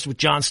interesting, of course, with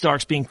John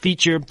Starks being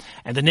featured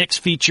and the Knicks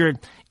featured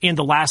in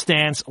The Last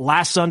Dance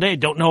last Sunday.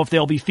 Don't know if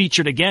they'll be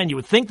featured again. You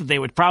would think that they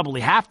would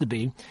probably have to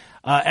be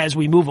as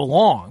we move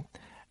along.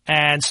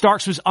 And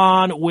Starks was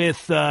on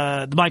with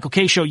the Michael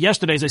Kay show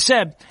yesterday, as I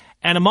said,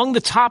 and among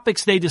the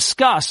topics they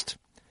discussed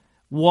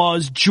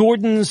was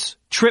Jordan's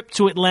trip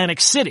to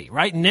Atlantic City,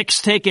 right? Knicks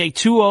take a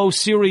 2-0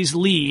 series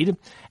lead.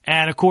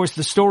 And, of course,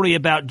 the story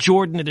about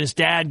Jordan and his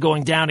dad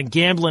going down and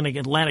gambling in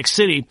Atlantic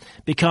City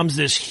becomes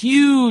this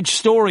huge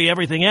story,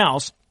 everything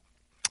else.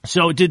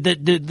 So did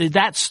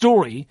that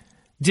story,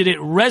 did it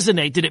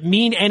resonate? Did it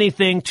mean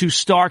anything to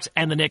Starks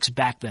and the Knicks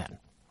back then?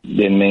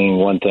 Didn't mean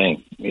one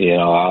thing.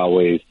 I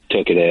always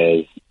took it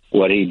as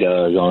what he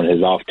does on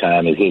his off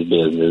time is his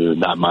business. It's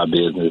not my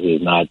business.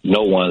 It's not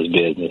no one's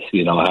business,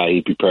 how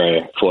he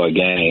prepared for a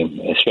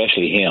game,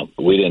 especially him.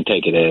 We didn't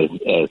take it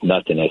as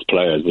nothing as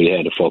players. We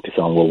had to focus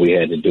on what we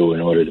had to do in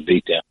order to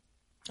beat them.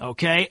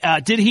 Okay.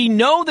 Did he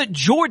know that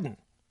Jordan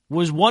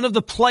was one of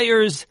the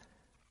players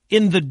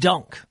in the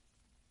dunk?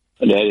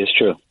 That is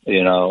true.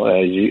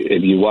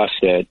 If you watch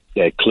that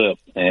clip,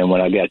 and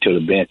when I got to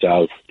the bench, I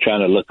was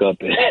trying to look up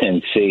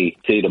and see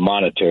the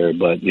monitor,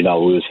 but, we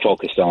was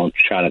focused on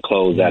trying to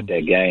close out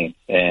that game.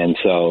 And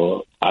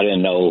so I I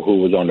didn't know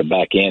who was on the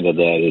back end of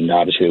that, and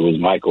obviously it was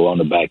Michael on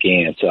the back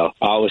end. So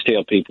I always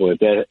tell people if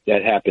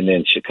that happened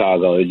in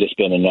Chicago, it'd just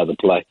been another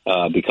play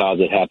because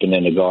it happened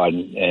in the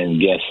Garden, and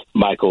yes,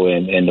 Michael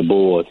and the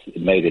Bulls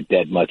made it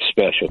that much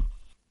special.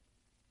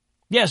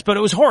 Yes, but it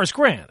was Horace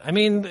Grant. I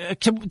mean,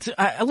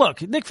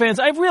 look, Knicks fans,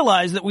 I've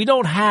realized that we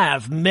don't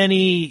have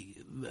many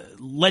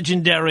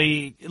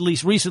legendary, at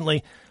least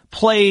recently,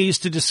 plays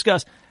to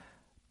discuss.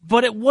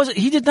 But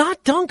he did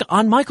not dunk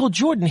on Michael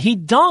Jordan. He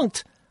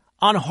dunked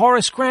on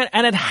Horace Grant,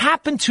 and it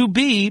happened to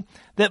be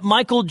that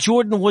Michael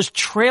Jordan was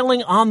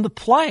trailing on the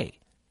play.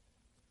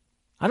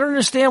 I don't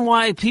understand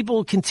why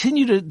people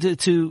continue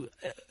to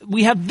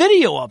we have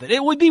video of it.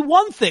 It would be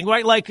one thing,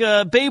 right? Like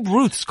Babe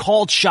Ruth's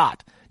called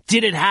shot.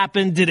 Did it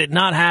happen? Did it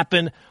not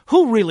happen?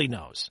 Who really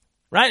knows,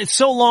 right? It's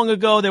so long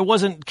ago, there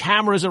wasn't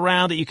cameras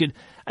around that you could,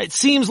 it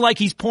seems like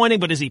he's pointing,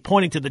 but is he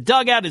pointing to the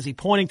dugout? Is he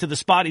pointing to the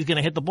spot he's going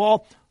to hit the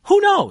ball?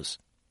 Who knows?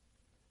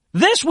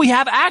 This we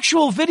have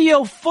actual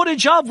video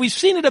footage of. We've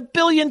seen it a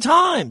billion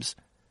times.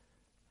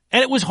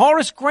 And it was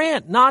Horace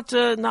Grant, not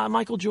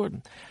Michael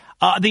Jordan.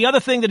 The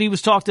other thing that he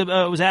was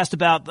asked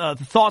about, the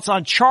thoughts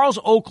on Charles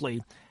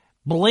Oakley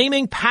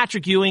blaming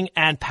Patrick Ewing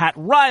and Pat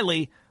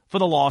Riley for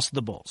the loss of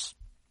the Bulls.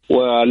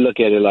 Well, I look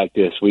at it like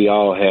this. We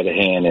all had a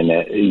hand in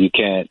that. You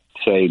can't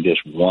say this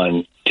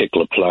one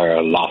particular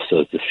player lost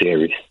us the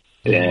series.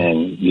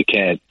 And you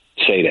can't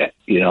say that.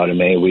 You know what I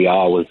mean? We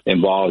all was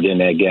involved in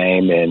that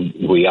game,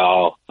 and we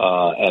all,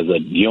 as a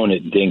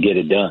unit, didn't get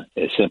it done.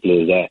 As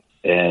simple as that.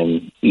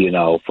 And,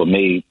 for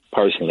me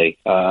personally,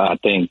 I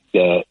think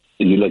that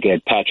you look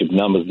at Patrick's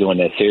numbers during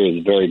that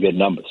series, very good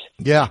numbers.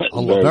 Yeah,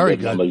 very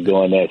good numbers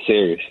during that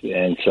series.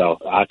 And so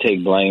I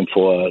take blame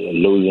for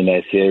losing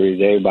that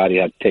series. Everybody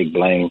has to take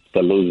blame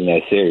for losing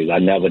that series. I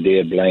never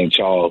did blame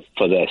Charles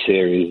for that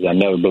series. I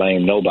never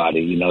blamed nobody.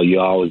 You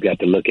always got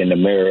to look in the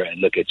mirror and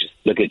look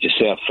at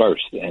yourself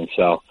first. And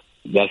so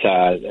that's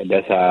how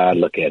I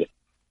look at it.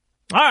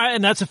 All right,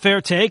 and that's a fair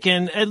take.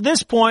 And at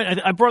this point,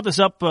 I brought this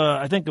up,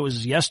 I think it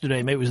was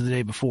yesterday, maybe it was the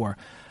day before.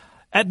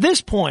 At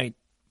this point,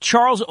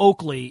 Charles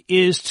Oakley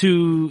is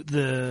to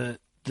the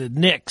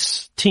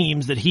Knicks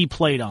teams that he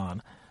played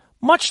on,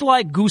 much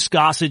like Goose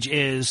Gossage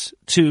is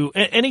to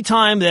any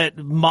time that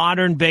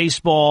modern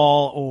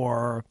baseball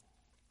or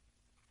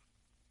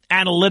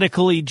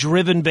analytically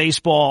driven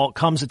baseball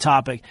comes a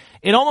topic.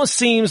 It almost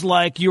seems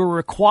like you're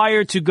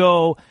required to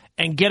go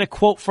and get a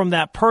quote from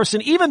that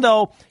person, even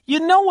though you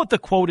know what the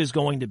quote is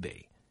going to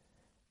be.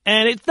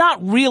 And it's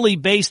not really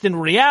based in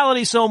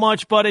reality so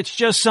much, but it's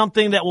just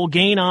something that will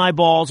gain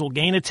eyeballs, will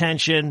gain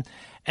attention,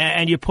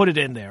 and you put it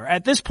in there.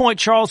 At this point,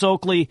 Charles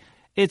Oakley,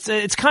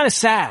 it's kind of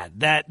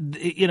sad that,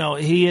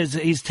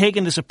 he's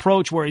taken this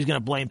approach where he's going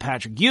to blame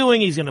Patrick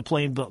Ewing, he's going to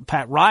blame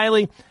Pat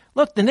Riley.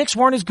 Look, the Knicks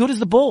weren't as good as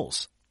the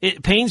Bulls.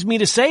 It pains me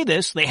to say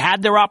this. They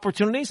had their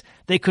opportunities.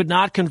 They could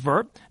not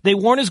convert. They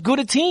weren't as good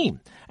a team.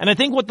 And I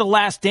think what The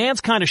Last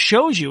Dance kind of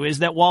shows you is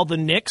that while the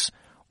Knicks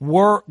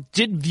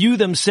did view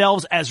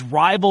themselves as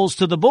rivals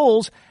to the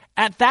Bulls,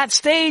 at that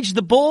stage,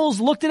 the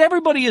Bulls looked at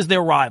everybody as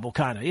their rival,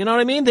 kind of. You know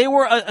what I mean? They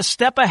were a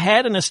step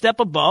ahead and a step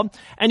above.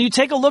 And you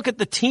take a look at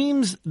the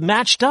teams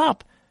matched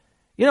up.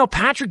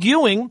 Patrick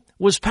Ewing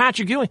was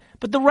Patrick Ewing,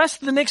 but the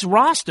rest of the Knicks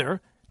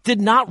roster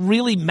did not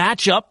really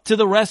match up to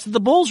the rest of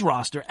the Bulls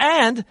roster.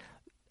 And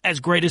as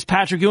great as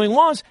Patrick Ewing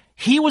was,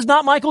 he was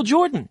not Michael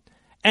Jordan.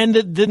 And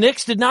the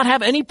Knicks did not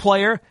have any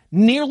player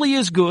nearly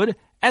as good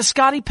as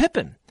Scottie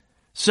Pippen.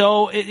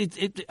 So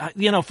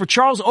for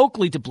Charles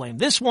Oakley to blame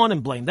this one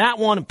and blame that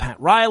one and Pat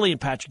Riley and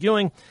Patrick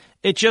Ewing,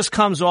 it just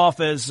comes off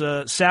as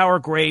sour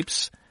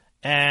grapes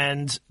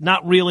and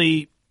not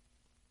really,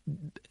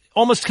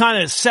 almost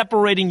kind of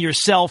separating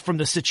yourself from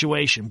the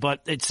situation.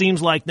 But it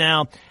seems like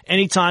now,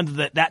 anytime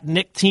that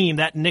Knick team,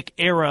 that Knick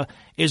era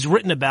is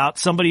written about,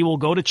 somebody will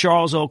go to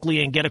Charles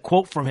Oakley and get a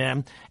quote from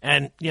him,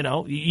 and you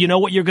know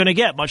what you're going to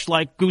get. Much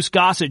like Goose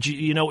Gossage,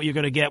 you know what you're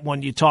going to get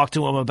when you talk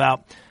to him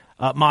about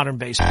modern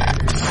baseball.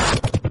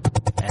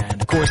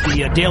 And, of course,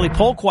 the daily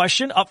poll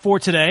question up for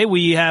today.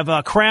 We have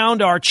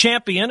crowned our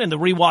champion in the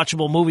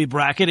Rewatchable Movie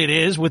Bracket. It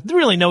is, with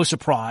really no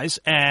surprise,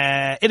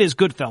 it is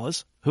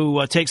Goodfellas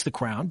who takes the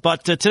crown.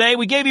 But today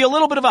we gave you a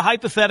little bit of a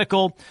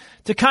hypothetical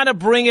to kind of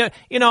bring it,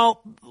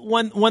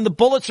 when the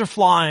bullets are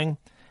flying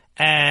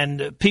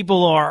and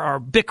people are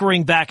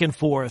bickering back and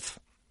forth,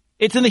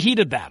 it's in the heat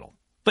of battle.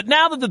 But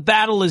now that the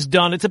battle is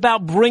done, it's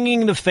about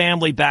bringing the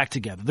family back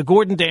together, the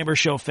Gordon Damer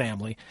Show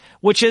family,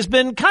 which has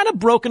been kind of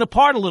broken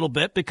apart a little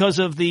bit because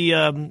of the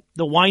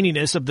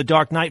whininess of the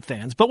Dark Knight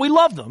fans. But we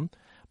love them.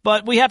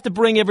 But we have to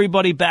bring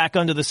everybody back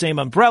under the same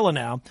umbrella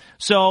now.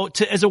 So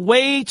as a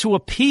way to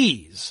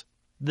appease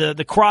the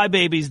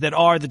crybabies that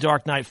are the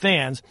Dark Knight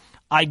fans,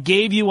 I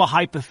gave you a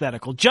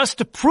hypothetical just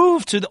to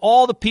prove to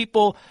all the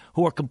people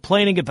who are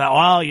complaining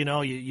about,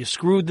 you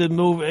screwed the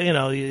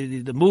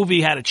movie, the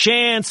movie had a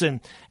chance and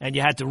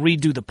you had to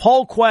redo the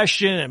poll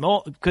question and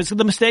because of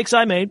the mistakes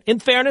I made. In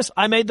fairness,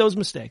 I made those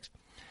mistakes.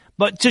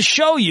 But to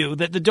show you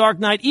that the Dark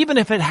Knight, even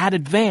if it had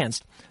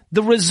advanced,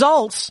 the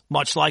results,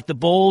 much like the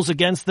Bulls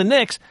against the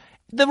Knicks,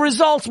 the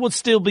results would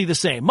still be the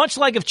same. Much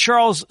like if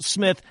Charles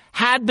Smith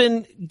had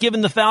been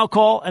given the foul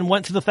call and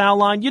went to the foul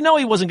line,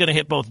 he wasn't going to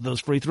hit both of those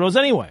free throws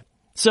anyway.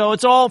 So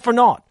it's all for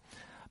naught.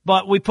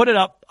 But we put it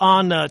up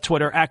on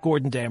Twitter, at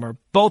Gordon Damer.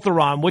 Both are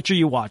on. Which are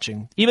you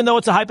watching? Even though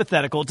it's a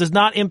hypothetical, it does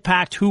not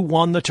impact who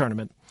won the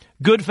tournament.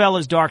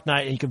 Goodfellas, Dark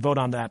Knight, and you can vote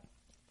on that.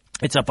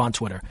 It's up on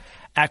Twitter,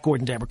 at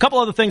Gordon Damer. A couple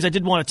other things I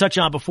did want to touch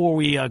on before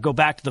we go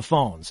back to the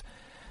phones.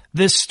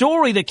 This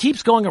story that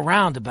keeps going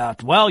around about,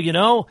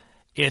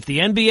 if the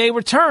NBA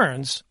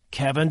returns,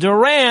 Kevin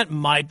Durant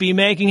might be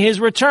making his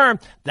return.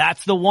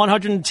 That's the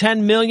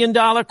 $110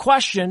 million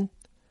question.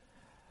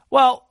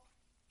 Well,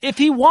 if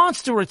he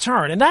wants to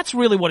return, and that's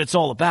really what it's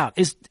all about,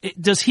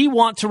 does he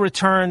want to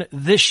return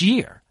this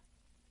year?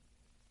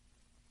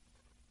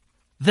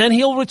 Then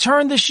he'll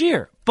return this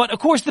year. But, of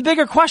course, the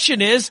bigger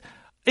question is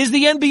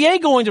the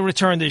NBA going to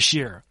return this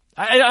year?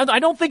 I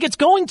don't think it's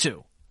going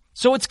to.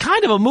 So it's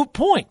kind of a moot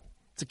point.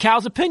 It's a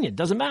cow's opinion.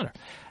 Doesn't matter.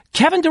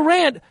 Kevin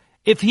Durant,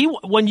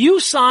 when you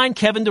sign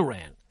Kevin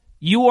Durant,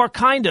 you are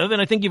kind of,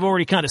 and I think you've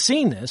already kind of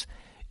seen this,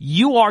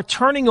 you are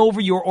turning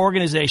over your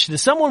organization to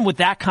someone with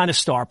that kind of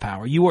star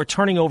power. You are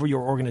turning over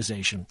your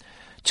organization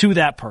to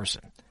that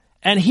person.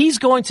 And he's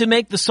going to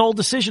make the sole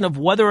decision of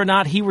whether or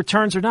not he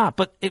returns or not.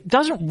 But it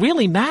doesn't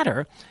really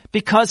matter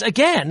because,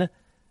 again,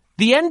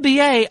 the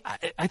NBA,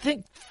 I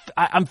think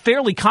I'm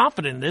fairly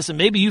confident in this, and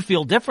maybe you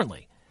feel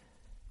differently.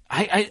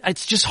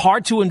 It's just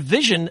hard to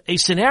envision a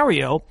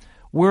scenario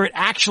where it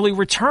actually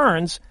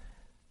returns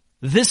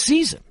this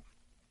season.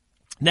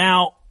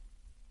 Now,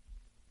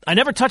 I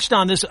never touched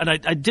on this, and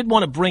I did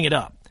want to bring it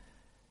up.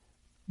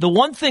 The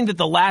one thing that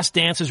The Last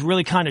Dance has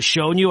really kind of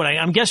shown you, and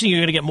I'm guessing you're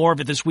going to get more of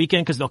it this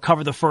weekend because they'll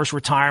cover the first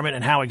retirement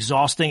and how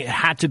exhausting it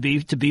had to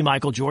be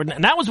Michael Jordan.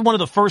 And that was one of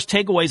the first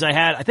takeaways I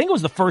had. I think it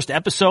was the first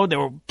episode. They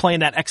were playing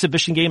that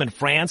exhibition game in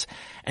France,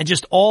 and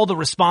just all the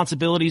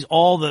responsibilities,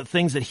 all the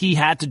things that he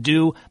had to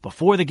do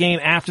before the game,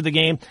 after the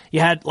game.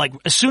 You had,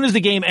 as soon as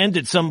the game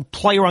ended, some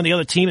player on the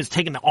other team is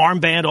taking the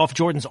armband off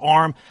Jordan's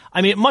arm.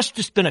 I mean, it must have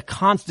just been a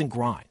constant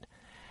grind.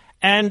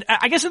 And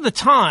I guess at the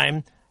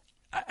time,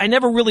 I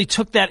never really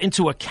took that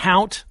into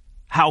account,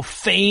 how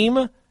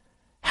fame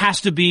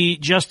has to be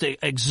just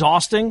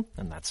exhausting,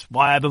 and that's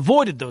why I've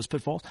avoided those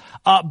pitfalls.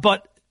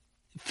 But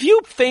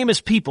few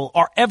famous people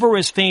are ever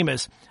as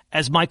famous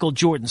as Michael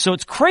Jordan. So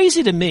it's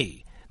crazy to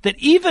me that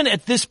even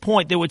at this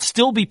point, there would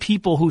still be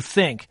people who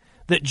think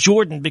that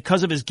Jordan,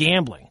 because of his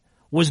gambling,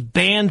 was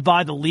banned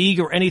by the league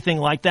or anything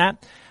like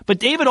that. But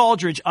David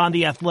Aldridge on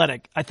The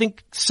Athletic, I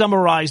think,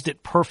 summarized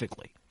it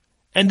perfectly.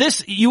 And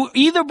this, you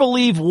either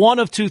believe one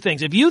of two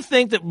things. If you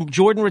think that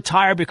Jordan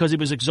retired because he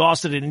was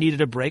exhausted and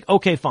needed a break,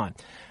 okay, fine.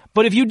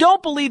 But if you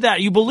don't believe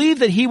that, you believe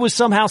that he was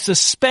somehow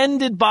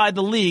suspended by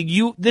the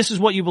league, this is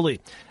what you believe.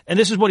 And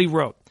this is what he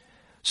wrote.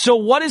 So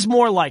what is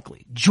more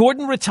likely?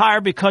 Jordan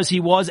retired because he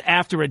was,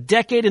 after a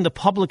decade in the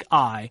public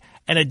eye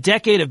and a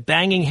decade of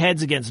banging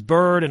heads against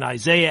Bird and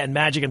Isaiah and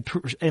Magic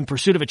in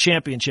pursuit of a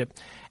championship,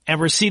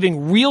 and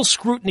receiving real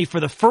scrutiny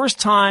for the first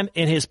time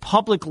in his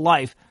public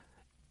life,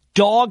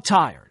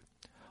 dog-tired.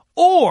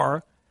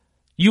 Or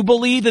you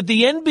believe that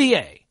the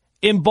NBA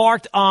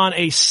embarked on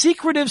a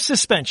secretive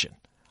suspension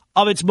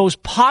of its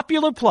most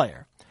popular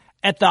player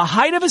at the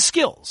height of his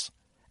skills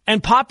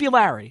and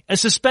popularity, a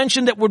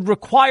suspension that would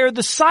require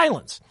the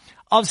silence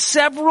of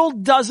several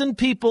dozen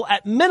people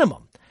at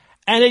minimum,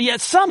 and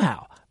yet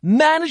somehow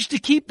managed to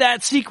keep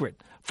that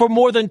secret for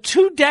more than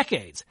 2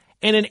 decades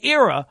in an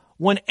era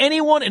when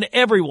anyone and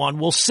everyone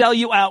will sell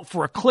you out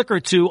for a click or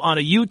two on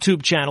a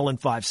YouTube channel in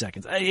 5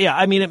 seconds. Yeah,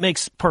 I mean, it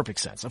makes perfect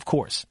sense, of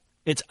course.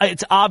 It's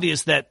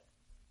obvious that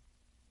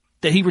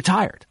he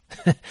retired.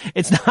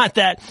 It's not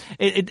that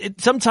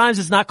sometimes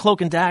it's not cloak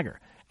and dagger.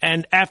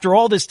 And after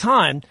all this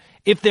time,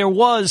 if there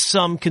was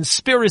some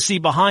conspiracy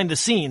behind the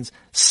scenes,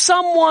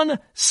 someone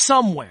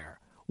somewhere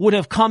would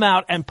have come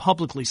out and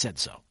publicly said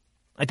so.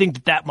 I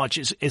think that much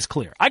is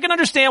clear. I can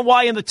understand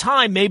why in the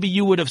time maybe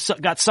you would have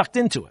got sucked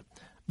into it.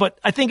 But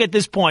I think at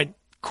this point,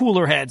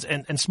 cooler heads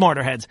and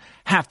smarter heads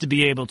have to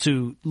be able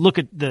to look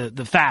at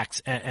the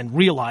facts and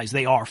realize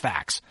they are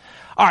facts.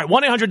 All right,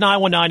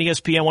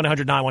 1-800-919-ESPN,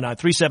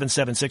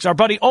 1-800-919-3776. Our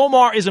buddy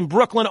Omar is in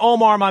Brooklyn.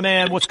 Omar, my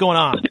man, what's going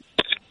on?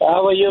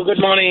 How are you? Good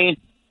morning.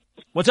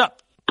 What's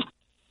up?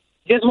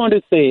 Just want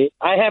to say,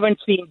 I haven't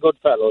seen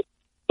Goodfellas,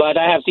 but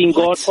I have seen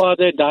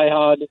Godfather, Die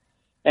Hard,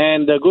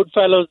 and the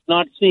Goodfellas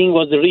not seeing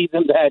was the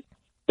reason that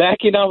back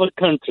in our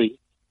country,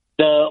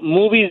 the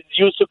movies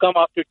used to come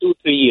after 2-3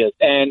 years,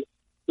 and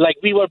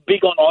we were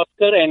big on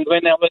Oscar, and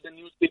whenever the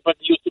newspapers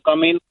used to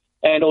come in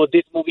and,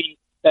 this movie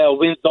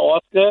wins the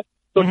Oscar.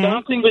 So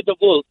Dancing with the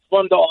Wolves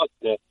won the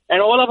Oscar.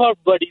 And all of our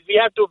buddies, we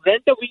had to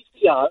rent a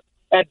VCR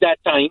at that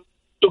time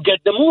to get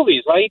the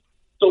movies, right?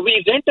 So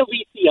we rent a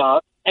VCR,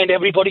 and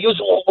everybody goes,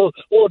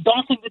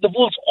 Dancing with the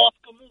Wolves,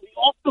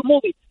 Oscar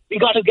movie. We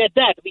got to get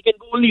that. We can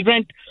only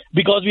rent,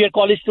 because we are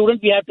college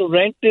students, we have to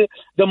rent the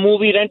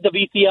movie, rent the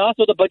VCR,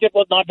 so the budget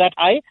was not that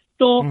high.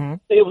 So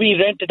we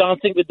rent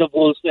Dancing with the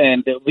Wolves,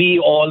 and we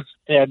all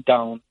stared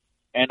down.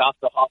 And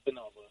after half an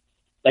hour,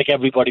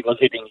 everybody was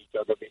hitting each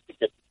other,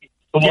 basically.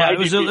 Yeah, it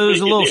was a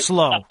little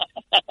slow.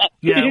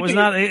 Yeah, it was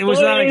not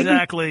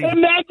exactly.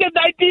 Imagine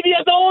 19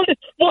 years old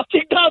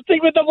watching Dancing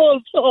with the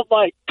Wolves. Oh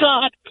my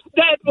God,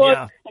 that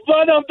was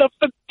one of the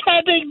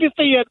pathetic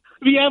decisions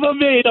we ever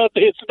made on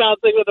this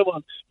Dancing with the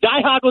Wolves.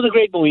 Die Hard was a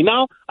great movie.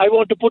 Now I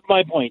want to put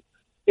my point.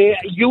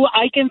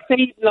 I can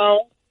say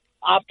now,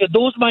 after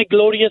those my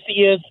glorious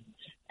years,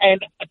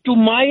 and to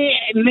my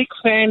Knicks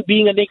fan,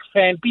 being a Knicks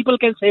fan, people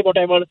can say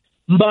whatever.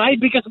 My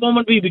biggest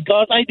moment will be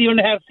because I didn't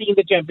have seen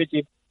the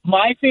championship.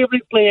 My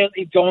favorite player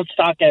is John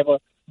Stark ever.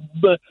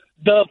 The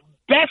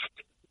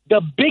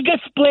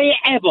biggest play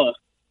ever.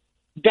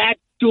 That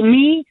to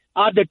me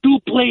are the two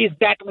plays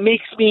that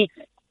makes me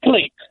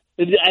click.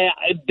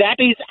 That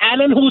is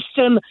Allen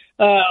Houston,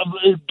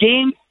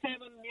 Game 7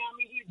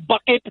 Miami Heat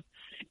bucket,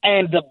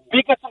 and the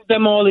biggest of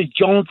them all is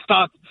John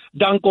Stark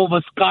dunk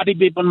over Scottie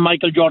Pippen,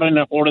 Michael Jordan,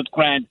 and Horace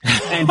Grant.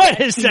 And wait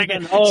a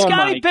second.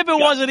 Scottie Pippen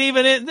wasn't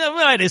even in.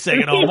 Wait a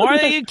second, Omar.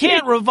 You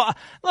can't revise.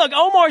 Look,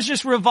 Omar's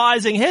just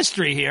revising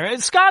history here.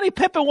 Scottie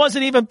Pippen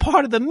wasn't even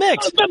part of the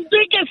mix. The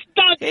biggest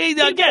dunk.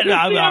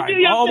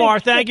 Omar,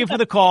 thank you for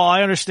the call.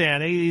 I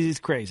understand. He's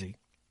crazy.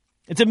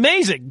 It's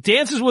amazing.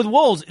 Dances with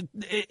Wolves,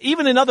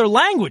 even in other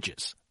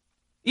languages,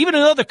 even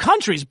in other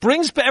countries,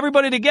 brings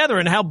everybody together.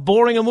 And how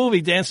boring a movie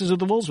Dances with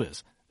the Wolves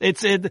is.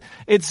 It's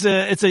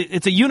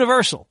a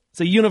universal. It's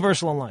a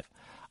universal in life.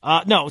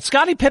 No,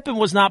 Scottie Pippen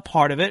was not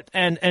part of it.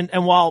 And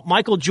while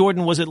Michael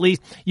Jordan was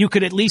you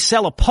could at least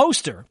sell a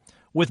poster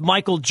with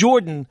Michael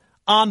Jordan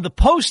on the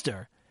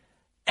poster.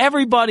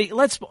 Everybody,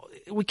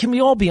 can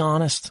we all be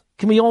honest?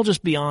 Can we all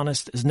just be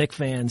honest as Knicks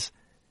fans?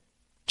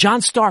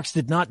 John Starks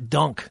did not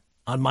dunk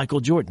on Michael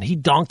Jordan. He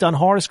dunked on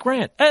Horace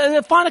Grant.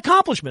 A fine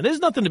accomplishment. There's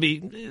nothing to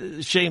be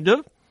ashamed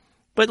of.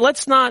 But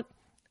let's not.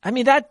 I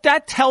mean,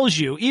 that tells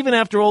you, even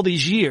after all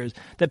these years,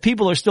 that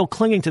people are still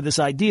clinging to this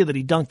idea that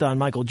he dunked on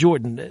Michael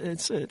Jordan.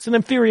 It's an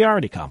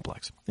inferiority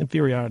complex.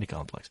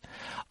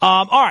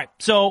 All right.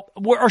 So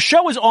our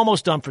show is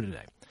almost done for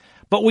today,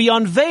 but we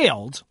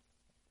unveiled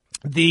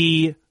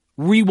the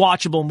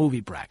Rewatchable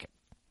Movie Bracket.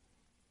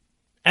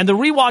 And the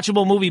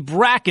Rewatchable Movie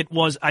Bracket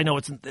was, I know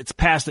it's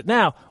past it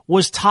now,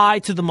 was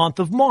tied to the month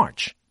of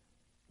March,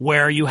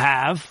 where you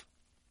have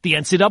the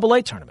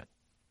NCAA tournament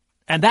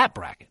and that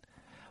bracket.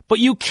 But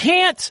you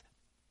can't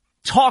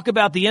talk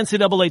about the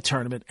NCAA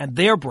tournament and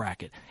their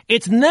bracket.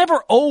 It's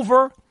never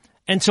over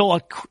until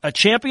a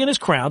champion is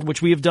crowned,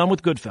 which we have done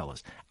with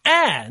Goodfellas.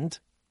 And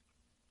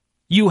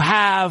you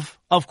have,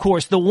 of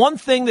course, the one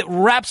thing that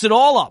wraps it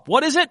all up.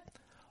 What is it?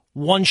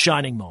 One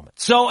shining moment.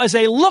 So as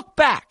a look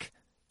back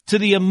to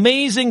the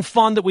amazing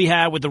fun that we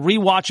had with the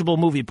Rewatchable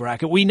Movie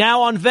Bracket, we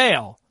now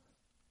unveil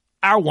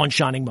our one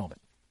shining moment.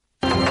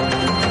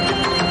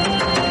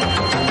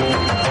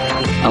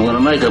 I'm going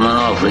to make him an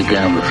offer he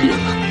can't refuse.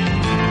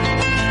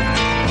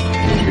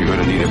 You're going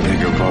to need a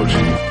bigger boat.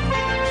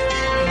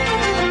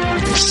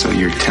 So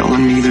you're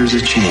telling me there's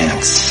a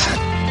chance?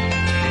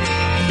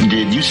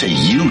 Did you say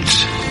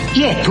utes?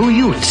 Yeah, 2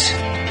 utes.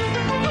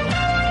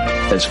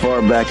 As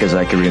far back as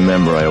I can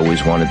remember, I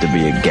always wanted to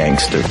be a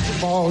gangster.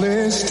 Ball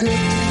is tipped.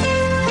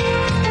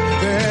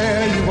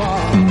 There you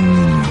are.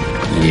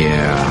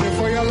 Yeah.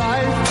 For your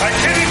life. I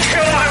didn't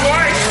kill my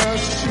wife! A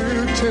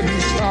shooting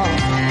star.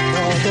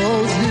 All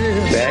those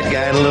years. That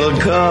got a little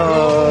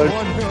cold.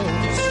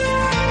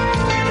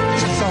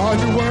 Just all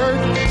you work.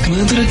 Come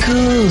into the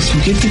coast, we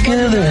get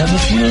together, have a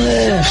few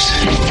laughs.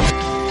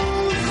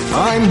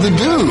 I'm the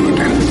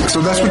dude,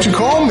 so that's what you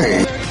call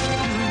me.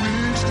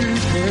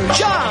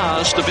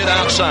 Just a bit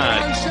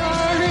outside.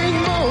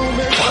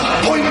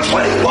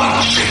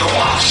 1.21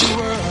 gigawatts.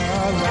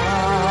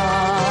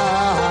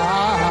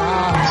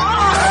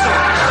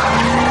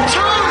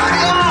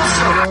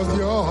 Of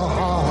your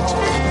heart,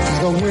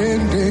 the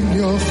wind in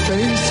your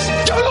face.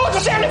 John Lord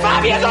was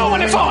 75 years old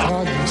when they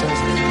fought.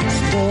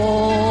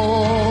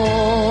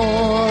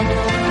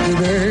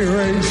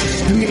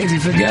 It's a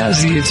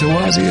fugazi, it's a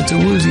wazi, it's a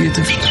woozy, it's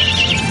a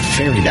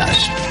fairy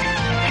dust.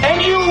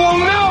 And you will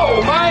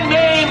know my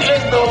name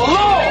is the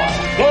Lord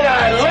when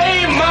I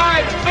lay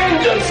my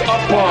vengeance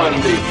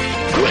upon thee.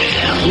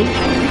 Well,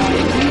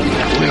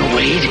 we're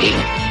waiting.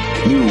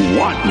 You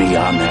want me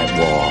on that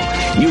wall.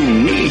 You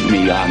need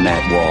me on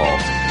that wall.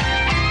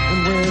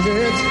 And when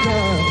it's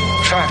done,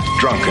 Fat,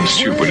 drunk, and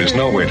stupid is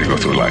no way to go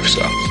through life,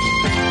 son.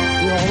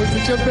 you always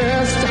did your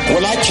best.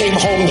 When I came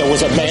home, there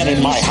was a man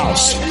in my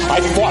house.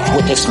 I fought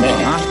with this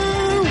man.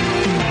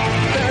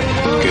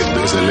 Get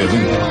busy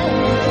living,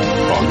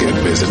 or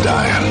get busy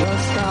dying.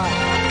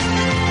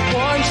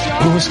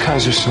 Who was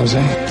Kaiser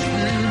Soze?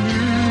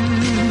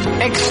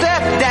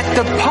 Except that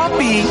the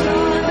puppy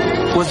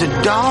was a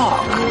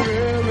dog.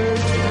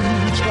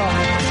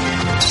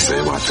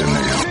 Say what to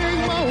me.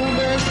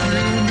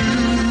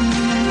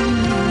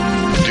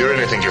 Do you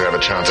really think you have a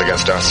chance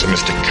against us,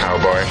 Mr.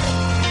 Cowboy?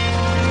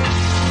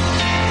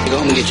 Go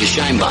home and get your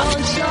shine box.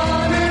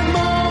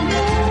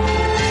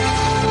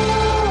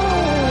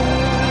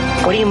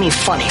 What do you mean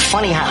funny?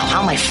 Funny how?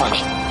 How am I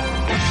funny?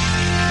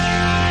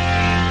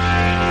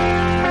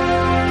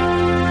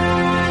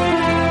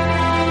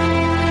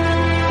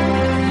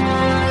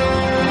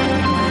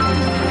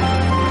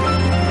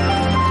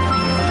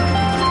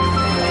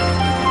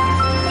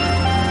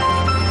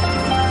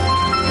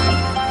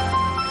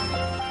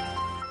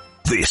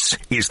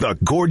 The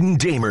Gordon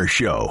Damer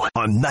Show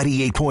on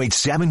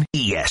 98.7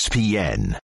 ESPN.